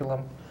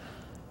curriculum?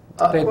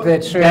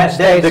 That certain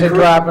states are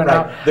dropping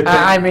out.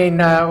 I mean,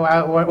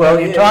 when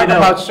you talk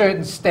about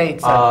certain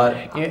states,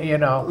 I've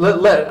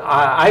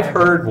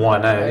heard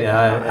one.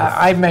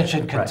 I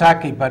mentioned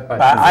Kentucky, but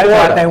I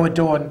thought they were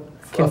doing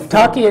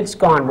Kentucky, it's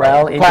gone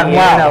well. Gone well,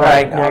 Indiana,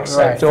 right, right next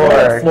right.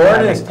 door.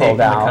 Florida is having taking pulled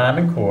the out.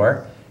 Common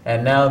Core,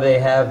 and now they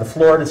have the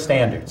Florida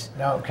standards.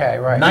 Okay,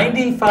 right.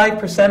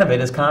 95% of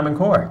it is Common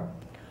Core.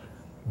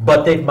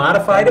 But they've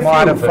modified a few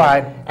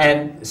Modified. of them.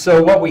 And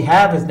so what we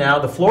have is now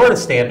the Florida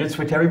standards,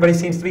 which everybody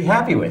seems to be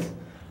happy with.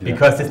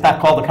 Because it's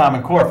not called the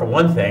Common Core, for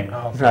one thing.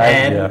 Right.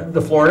 And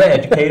the Florida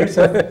educators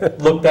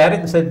have looked at it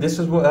and said, this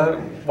is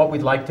what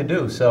we'd like to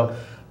do. So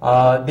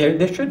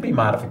there should be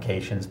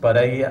modifications, but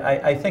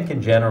I think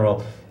in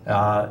general,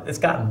 it's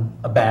gotten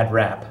a bad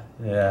rap,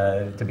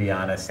 to be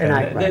honest.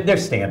 And they're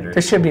standards.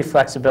 There should be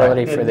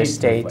flexibility Right. for It the needs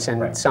to be states, flex-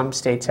 and right. some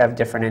states have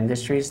different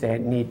industries. They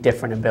need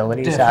different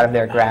abilities out of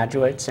their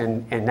graduates,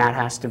 and that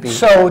has to be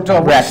So are we saying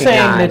that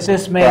recognized,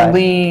 this may but-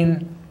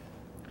 lean,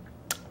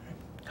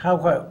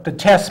 the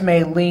test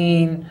may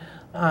lean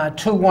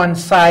too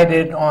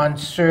one-sided on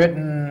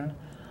certain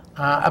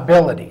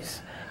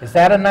abilities? Is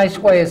that a nice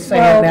way of saying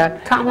Well,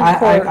 that? Common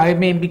Core- I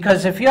mean,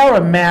 because if you're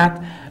a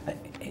math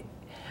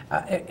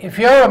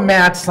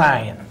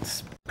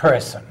science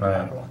person,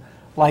 Right.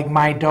 like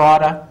my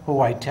daughter, who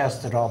I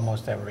tested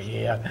almost every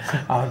year,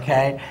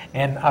 okay,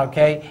 and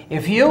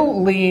if you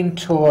lean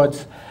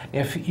towards,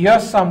 if you're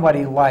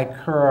somebody like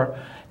her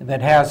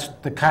that has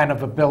the kind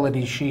of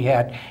ability she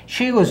had,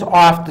 she was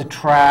off the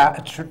track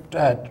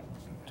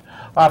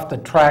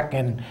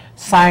in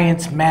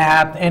science,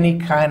 math, any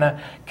kind of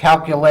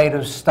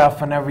calculative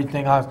stuff and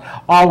everything else,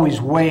 always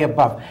way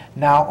above.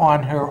 Now,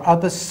 on her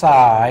other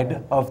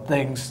side of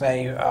things,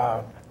 say,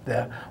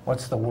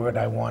 what's the word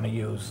I want to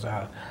use?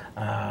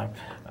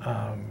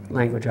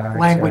 language arts,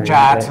 Language or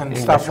arts and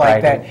English stuff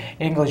like writing. that,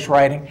 English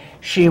writing.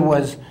 She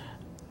was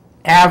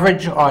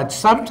average or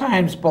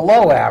sometimes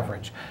below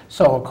average.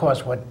 So, of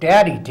course, what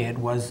Daddy did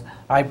was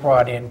I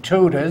brought in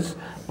tutors,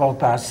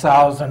 both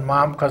ourselves and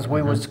Mom, because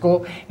we were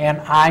school, and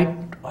I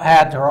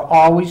had her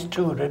always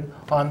tutored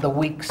on the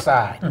weak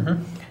side.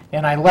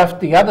 And I left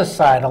the other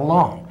side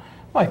alone.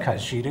 Why?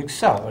 Because she'd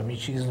excel. I mean,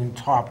 she's in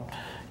top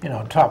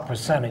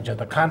percentage of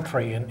the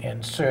country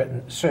in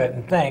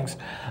certain things.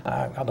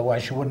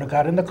 Otherwise, she wouldn't have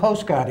got in the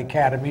Coast Guard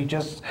Academy,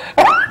 just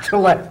to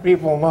let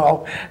people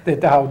know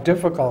that how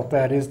difficult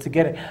that is to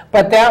get it.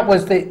 But that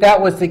was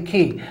the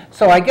key.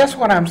 So I guess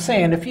what I'm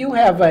saying, if you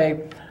have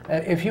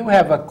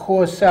a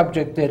core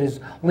subject that is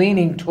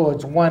leaning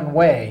towards one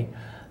way,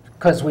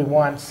 because we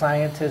want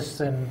scientists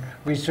and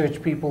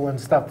research people and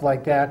stuff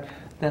like that,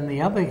 then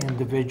the other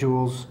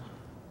individuals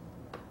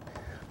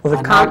Well,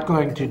 are not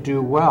going to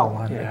do well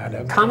on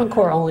that. Common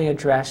Core only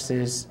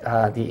addresses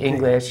the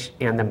English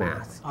and the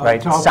math, Oh, right?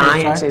 it's okay,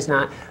 Science sorry. is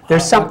not.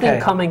 There's something Okay.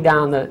 coming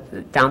down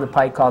the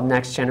pike called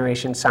Next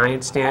Generation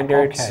Science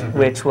Standards, Okay.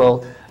 which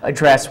will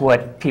address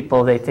what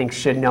people they think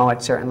should know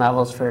at certain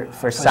levels for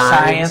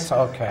science? science.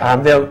 Okay.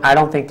 I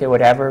don't think they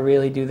would ever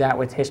really do that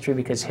with history,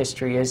 because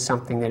history is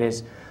something that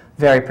is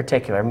very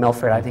particular.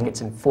 Milford, I think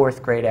it's in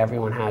 4th grade,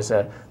 everyone has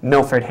a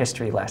Milford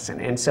history lesson.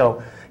 And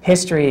so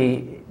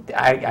history,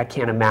 I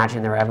can't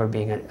imagine there ever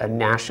being a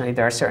nationally.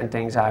 There are certain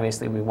things,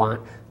 obviously, we want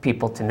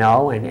people to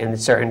know, and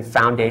certain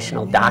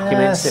foundational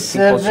documents that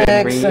people should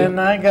civics, read. and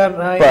I'm going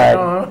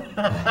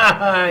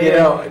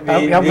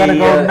to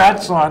go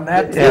nuts on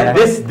that. Yeah.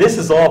 This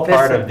is all This-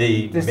 part of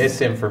the this-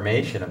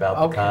 misinformation about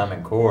Okay. the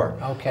Common Core.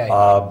 Okay.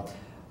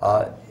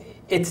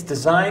 It's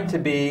designed to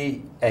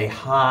be a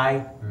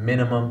high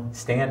minimum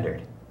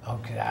standard.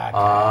 Okay.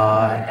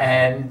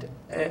 And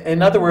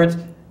in other words,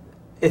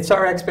 it's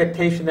our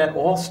expectation that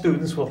all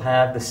students will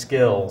have the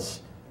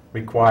skills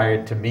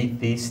required to meet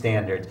these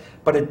standards.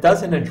 But it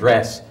doesn't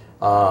address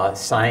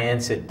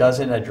science, it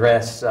doesn't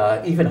address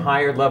even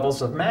higher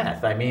levels of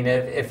math. I mean,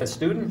 if a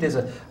student is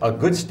a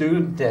good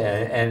student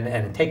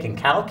and taking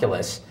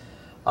calculus,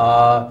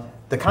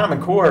 the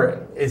Common Core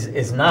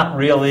is not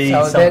really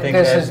So something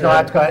this that, is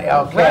not going,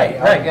 okay.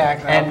 Right. Okay.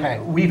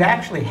 And we've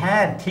actually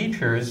had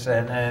teachers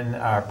and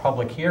our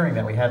public hearing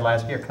that we had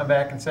last year come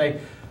back and say,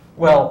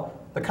 well,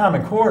 the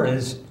Common Core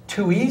is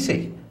too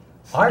easy.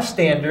 Our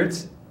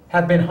standards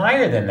have been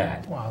higher than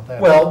that. Well,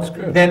 that's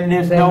good. Then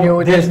there's Then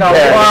no there's no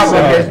issue.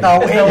 problem, there's no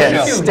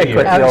There's issue. Stick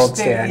with the old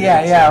standards.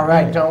 Yeah,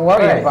 right, don't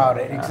worry Right. about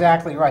it,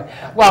 exactly right.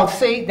 Well,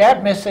 see,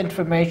 that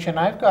misinformation,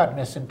 I've got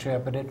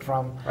misinterpreted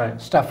from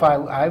Right. stuff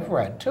I've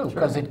read too,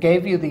 because it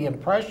gave you the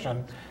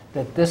impression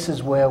that this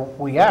is where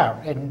we are,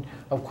 and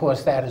of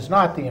course, that is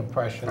not the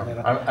impression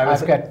that I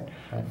was- I've got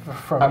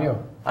from you.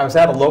 I was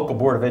at a local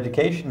Board of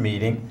Education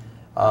meeting,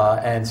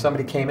 and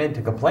somebody came in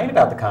to complain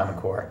about the Common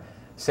Core,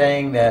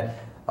 saying that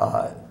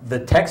the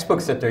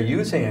textbooks that they're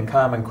using in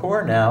Common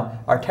Core now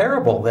are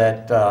terrible,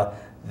 that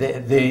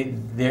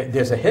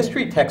there's a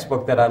history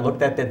textbook that I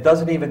looked at that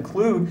doesn't even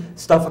include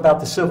stuff about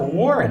the Civil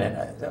War in it.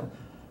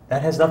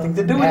 That has nothing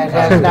to do with It the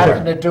has Common Core.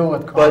 nothing to do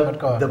with Common But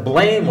Core. the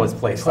blame was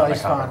placed on the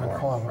Placed on Common the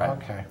Core. Common, Right.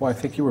 okay. Well, I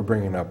think you were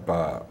bringing up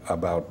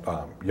about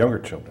younger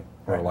children,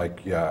 or Right.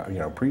 like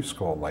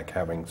preschool, like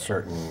having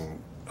certain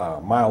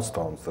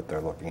milestones that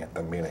they're looking at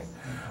them meeting.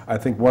 I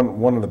think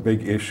one of the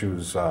big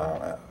issues,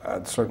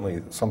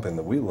 certainly something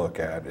that we look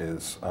at,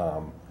 is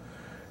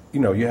you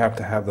know, you have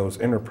to have those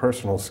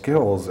interpersonal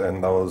skills,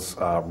 and those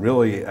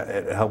really,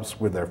 it helps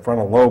with their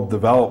frontal lobe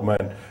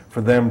development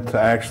for them to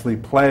actually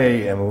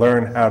play and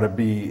learn how to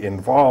be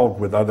involved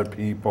with other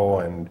people,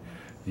 and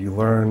you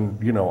learn,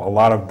 you know, a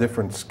lot of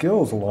different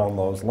skills along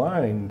those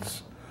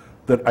lines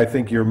that I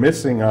think you're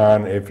missing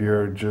on if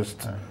you're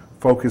just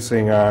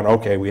focusing on,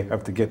 okay, we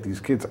have to get these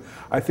kids.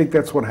 I think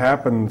that's what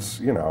happens,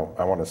 you know,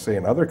 I want to say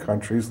in other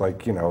countries,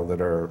 like, you know, that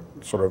are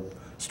sort of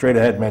straight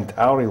ahead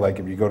mentality, like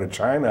if you go to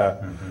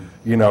China,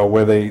 you know,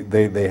 where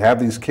they have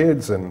these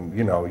kids and,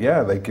 you know,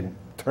 yeah, they can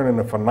turn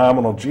into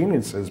phenomenal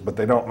geniuses, but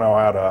they don't know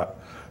how to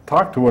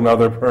talk to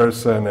another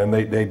person, and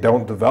they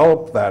don't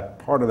develop that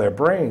part of their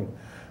brain.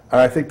 And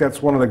I think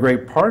that's one of the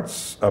great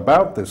parts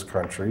about this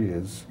country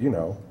is, you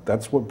know,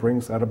 that's what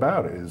brings that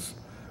about, is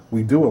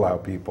we do allow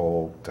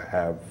people to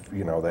have,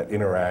 you know, that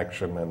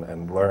interaction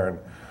and learn.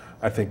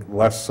 I think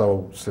less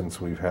so since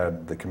we've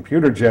had the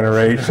computer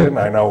generation.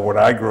 I know when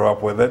I grew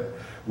up with it,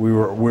 we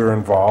were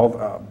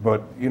involved,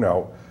 but, you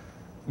know,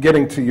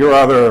 getting to your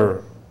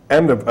other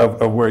end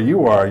of where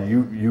you are,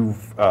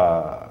 you've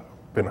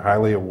been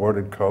highly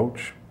awarded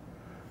coach.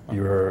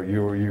 You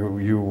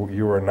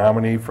were a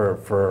nominee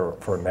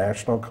for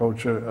National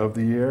Coach of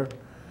the Year.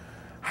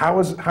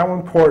 How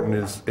important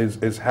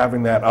is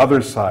having that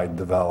other side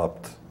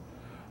developed?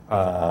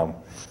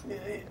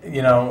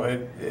 You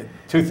know,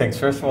 two things.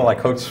 First of all, I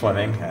coach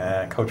swimming.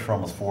 I coached for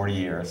almost 40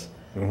 years.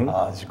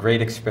 It's a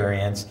great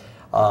experience.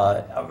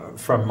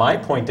 From my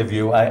point of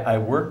view, I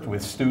worked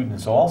with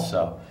students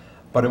also,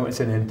 but it was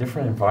in a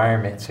different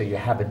environment, so you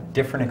have a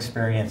different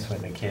experience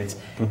with the kids,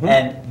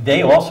 and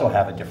they also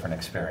have a different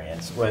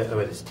experience with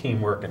its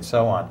teamwork and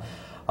so on.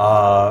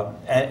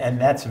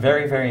 And that's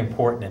very, very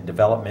important in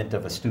development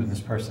of a student's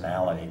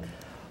personality.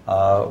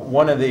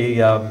 One of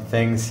the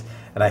things,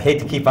 and I hate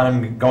to keep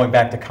on going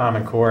back to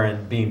Common Core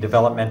and being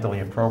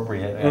developmentally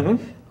appropriate,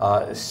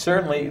 and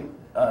certainly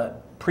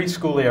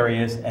preschool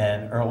areas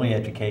and early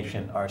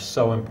education are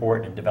so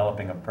important in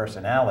developing a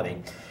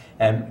personality.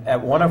 And at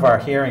one of our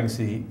hearings,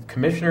 the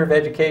Commissioner of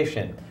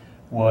Education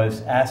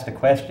was asked a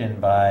question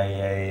by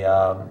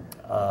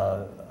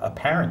a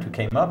parent who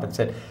came up and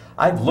said,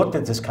 I've looked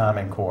at this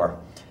Common Core,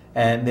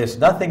 and there's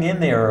nothing in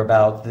there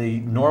about the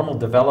normal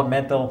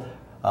developmental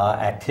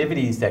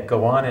activities that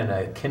go on in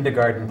a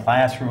kindergarten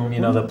classroom, you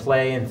know, the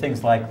play and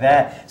things like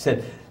that.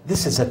 Said,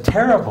 this is a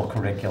terrible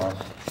curriculum.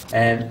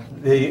 And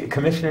the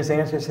commissioner's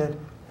answer said,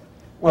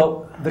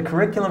 well, the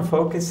curriculum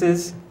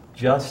focuses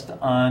just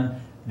on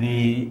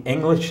the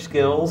English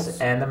skills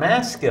and the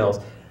math skills.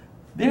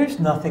 There's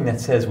nothing that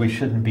says we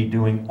shouldn't be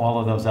doing all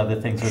of those other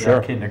things with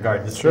our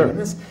kindergarten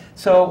students.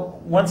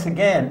 So once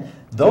again,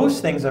 those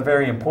things are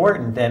very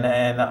important,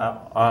 and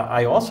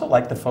I also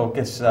like the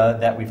focus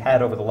that we've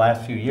had over the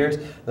last few years.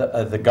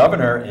 The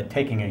governor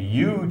taking a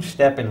huge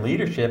step in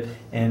leadership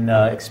in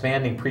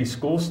expanding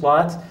preschool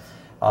slots.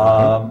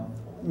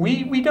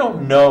 We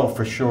don't know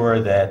for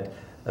sure that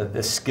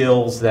the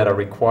skills that are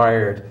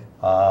required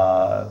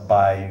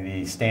by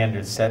the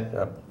standards set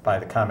by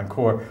the Common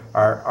Core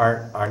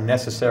are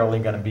necessarily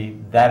going to be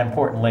that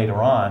important later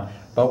on.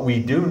 But we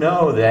do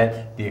know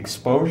that the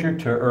exposure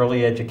to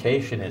early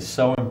education is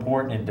so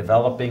important in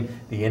developing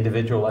the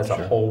individual as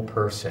a whole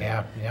person.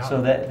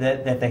 So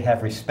that they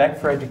have respect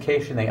for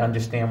education, they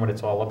understand what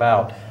it's all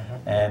about.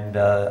 And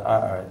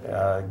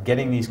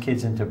getting these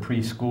kids into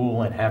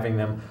preschool and having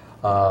them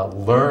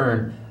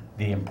learn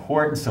the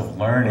importance of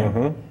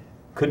learning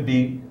could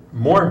be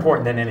more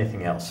important than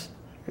anything else.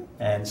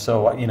 And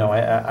so, you know,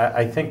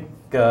 I think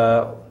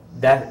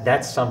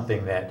that's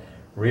something that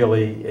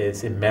really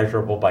is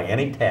immeasurable by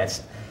any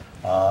test,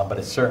 but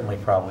it's certainly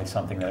probably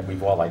something that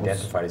we've all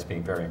identified as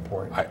being very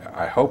important.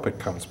 I hope it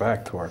comes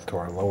back to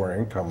our lower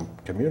income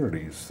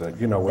communities,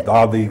 that, you know, with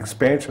all the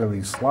expansion of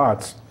these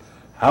slots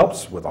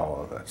helps with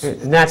all of this.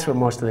 And that's what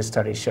most of the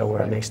studies show,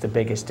 where it makes the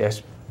biggest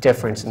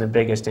difference and the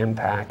biggest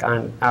impact.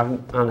 On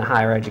the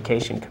Higher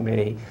Education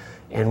Committee,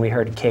 and we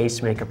heard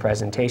Case make a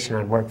presentation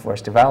on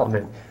workforce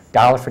development.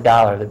 Dollar for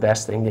dollar, the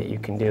best thing that you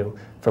can do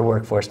for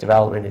workforce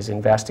development is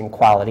invest in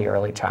quality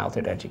early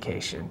childhood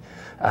education.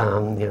 You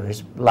know,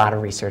 there's a lot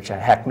of research, a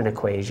Heckman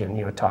equation,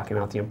 you know, talking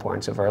about the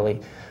importance of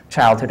early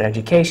childhood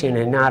education,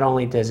 and not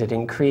only does it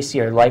increase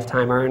your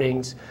lifetime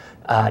earnings,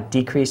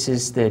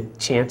 decreases the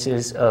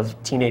chances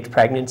of teenage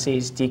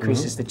pregnancies,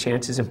 decreases the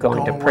chances of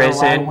going to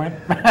prison.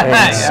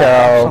 And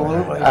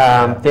so,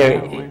 I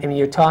mean,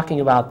 you're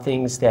talking about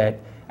things that,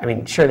 I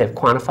mean, sure, they've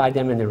quantified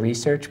them in the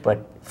research,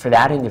 but for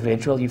that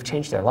individual, you've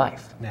changed their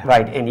life,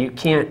 right? And you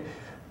can't,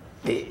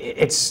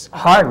 it's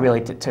hard really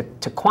to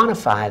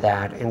quantify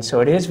that, and so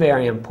it is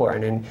very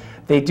important. And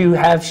they do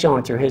have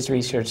shown through his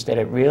research that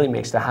it really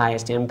makes the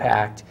highest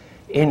impact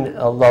in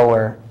a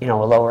lower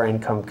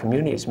income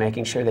communities,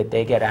 making sure that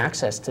they get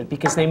access to,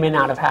 because they may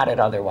not have had it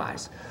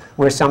otherwise.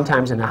 Where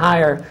sometimes in the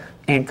higher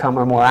income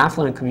or more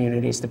affluent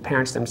communities, the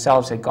parents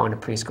themselves had gone to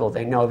preschool,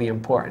 they know the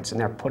importance, and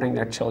they're putting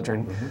their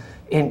children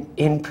in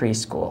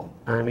preschool.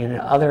 I mean,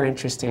 other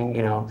interesting,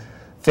 you know,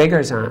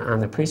 figures on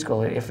the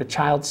preschool. If a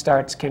child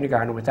starts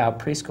kindergarten without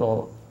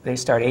preschool, They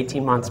start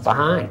 18 months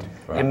behind.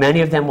 Right. And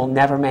many of them will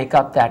never make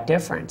up that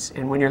difference.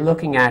 And when you're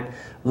looking at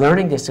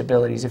learning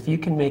disabilities, if you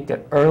can make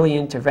the early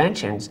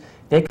interventions,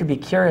 they could be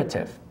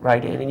curative,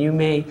 right? And you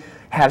may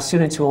have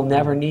students who will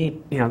never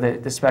need,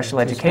 the special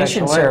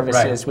education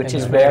services, which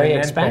is very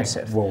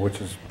expensive. Well,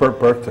 which is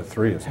birth to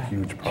 3 is a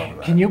huge part of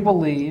that. Can you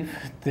believe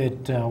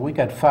that we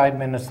got 5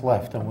 minutes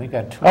left and we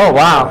got 2? Oh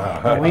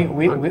wow!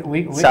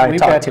 We Sorry,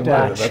 talk got too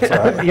much.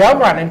 You're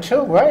running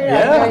too, right?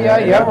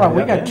 Yeah.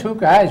 We got 2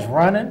 guys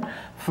running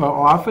for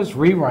office,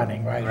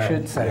 rerunning, I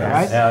should say,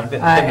 right?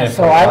 Yeah,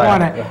 so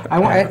I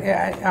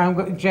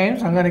want,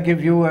 James, I'm going to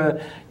give you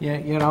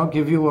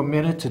a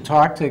minute to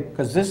talk to,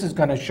 because this is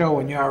going to show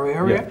in your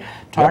area. Yeah.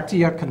 Talk to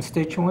your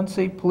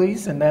constituency,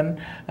 please, and then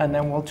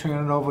we'll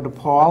turn it over to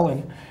Paul,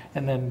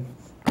 and then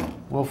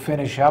we'll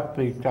finish up.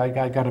 I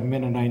got a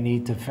minute I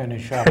need to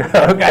finish up.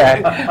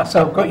 Okay.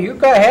 So you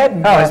go ahead.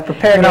 And, I was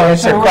prepared to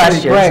answer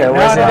questions. I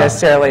wasn't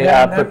necessarily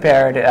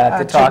prepared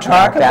to talk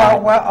about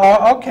that.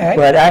 Well, okay.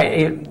 But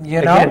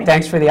again,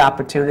 thanks for the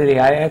opportunity.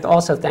 I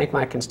also thank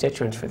my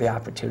constituents for the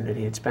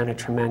opportunity. It's been a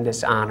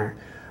tremendous honor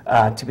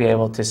to be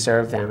able to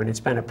serve them, and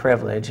it's been a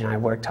privilege, and I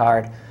worked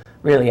hard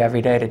really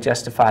every day to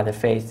justify the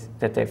faith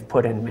that they've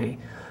put in me.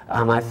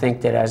 I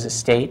think that as a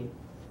state,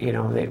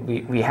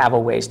 we have a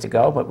ways to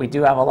go, but we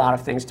do have a lot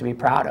of things to be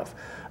proud of.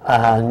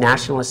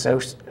 National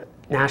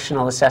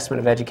Assessment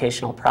of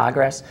Educational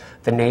Progress,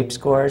 the NAEP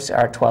scores,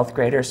 our 12th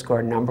graders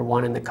scored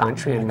 #1 in the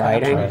country in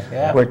writing.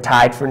 Yeah. We're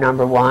tied for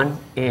 #1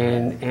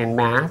 in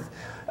math.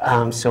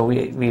 So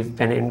we've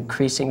been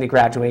increasing the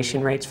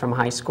graduation rates from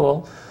high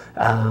school.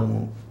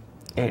 And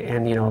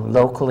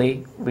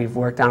locally, we've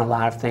worked on a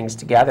lot of things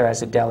together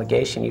as a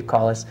delegation. You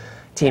call us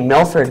Team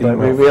Milford, but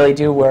we really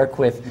do work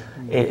with.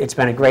 It's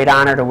been a great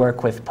honor to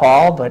work with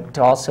Paul, but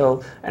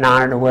also an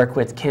honor to work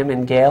with Kim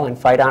and Gail and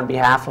fight on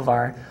behalf of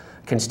our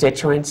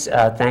constituents.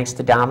 Thanks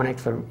to Dominic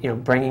for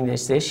bringing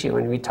this issue.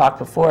 And we talked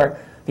before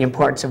the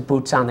importance of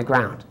boots on the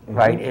ground,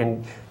 right?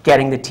 And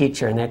getting the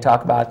teacher, and they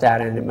talk about that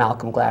in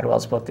Malcolm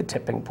Gladwell's book, The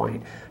Tipping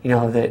Point.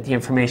 The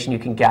information you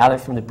can gather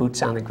from the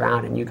boots on the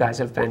ground, and you guys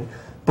have been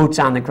boots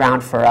on the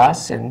ground for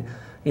us. And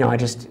I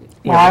just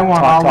I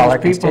want all those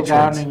people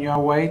down in your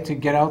way to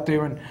get out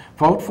there and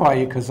vote for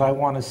you, because I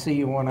want to see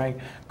you when I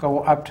go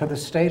up to the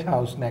State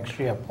House next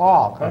year.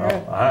 Paul, go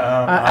ahead.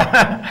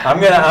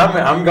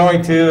 I'm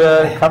going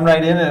to come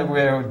right in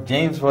where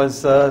James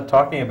was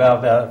talking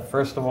about.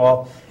 First of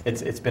all,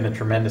 it's been a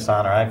tremendous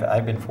honor.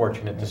 I've been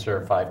fortunate to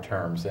serve 5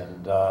 terms,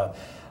 and the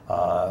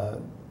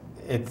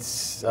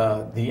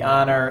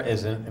honor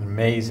is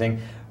amazing.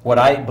 What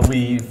I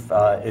believe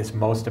is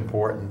most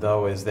important,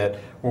 though, is that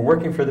we're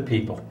working for the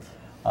people.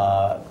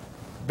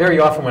 Very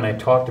often when I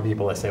talk to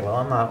people, I say, well,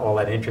 I'm not all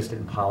that interested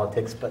in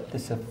politics, but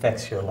this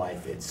affects your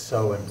life. It's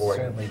so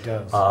important. It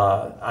certainly does.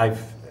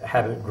 I've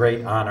had a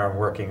great honor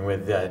working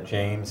with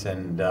James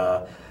and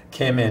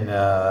Kim in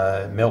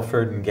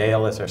Milford and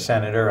Gail as our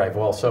senator. I've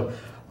also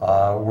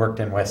worked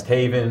in West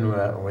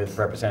Haven with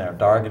Representative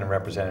Dargan and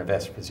Representative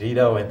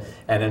Esposito.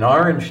 And in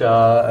Orange,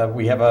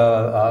 we have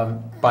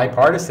a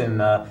bipartisan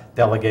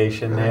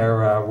delegation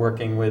there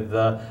working with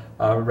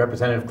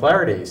Representative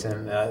Clarities,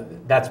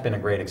 and that's been a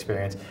great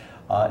experience.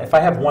 If I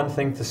have one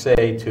thing to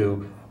say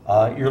to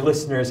your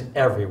listeners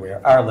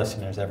everywhere, our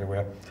listeners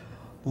everywhere,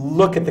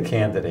 look at the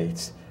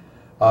candidates.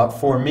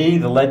 For me,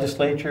 the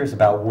legislature is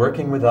about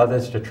working with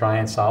others to try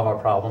and solve our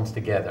problems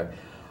together.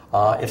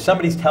 If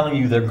somebody's telling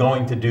you they're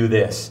going to do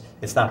this,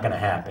 it's not going to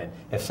happen.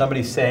 If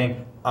somebody's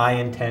saying, I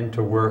intend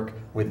to work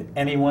with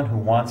anyone who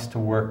wants to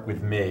work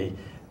with me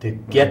to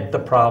get the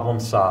problem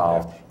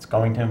solved, it's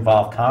going to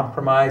involve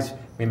compromise.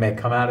 We may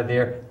come out of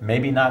there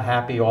maybe not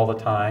happy all the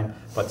time,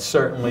 but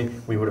certainly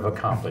we would have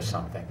accomplished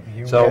something.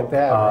 So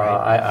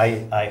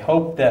I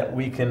hope that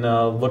we can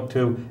look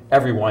to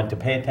everyone to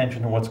pay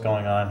attention to what's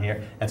going on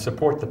here and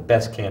support the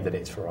best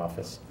candidates for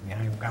office.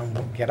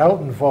 Get out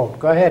and vote.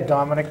 Go ahead,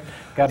 Dominic.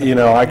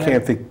 I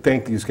can't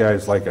thank these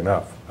guys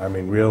enough. I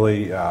mean,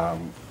 really,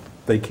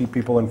 they keep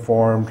people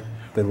informed.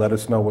 They let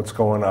us know what's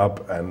going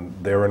up, and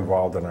they're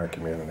involved in our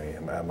community.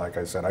 And like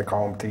I said, I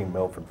call them Team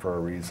Milford for a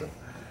reason.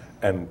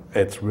 And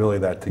it's really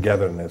that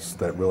togetherness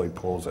that really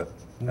pulls it.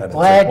 I'm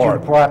glad you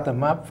brought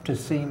them up to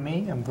see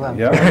me. I'm glad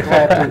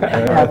to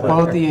have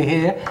both of you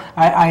here.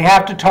 I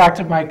have to talk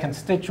to my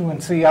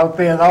constituency out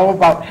there, though,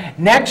 about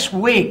next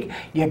week.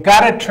 You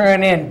got to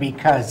turn in,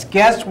 because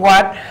guess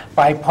what?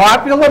 By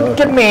popular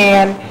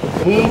demand,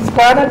 he's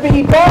going to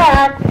be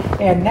back,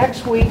 and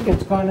next week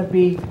it's going to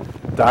be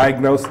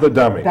Diagnose the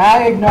Dummy.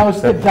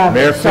 Diagnose the Dummy.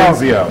 Mayor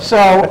Fazio. So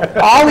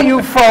all of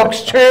you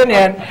folks turn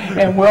in,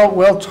 and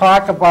we'll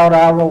talk about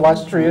our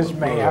illustrious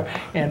mayor.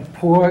 And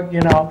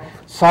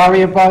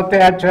sorry about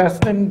that,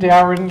 Justin,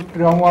 Darren,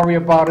 don't worry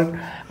about it.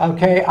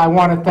 Okay, I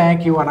want to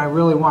thank you, and I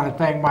really want to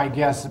thank my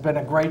guests. It's been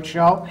a great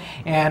show,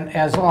 and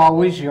as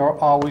always, you're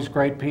always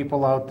great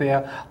people out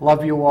there.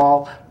 Love you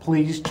all.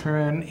 Please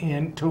tune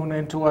in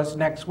to us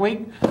next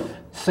week.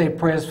 Say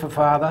prayers for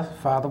Father.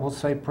 Father will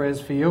say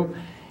prayers for you.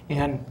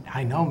 And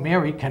I know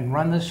Mary can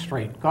run this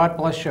straight. God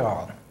bless you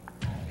all.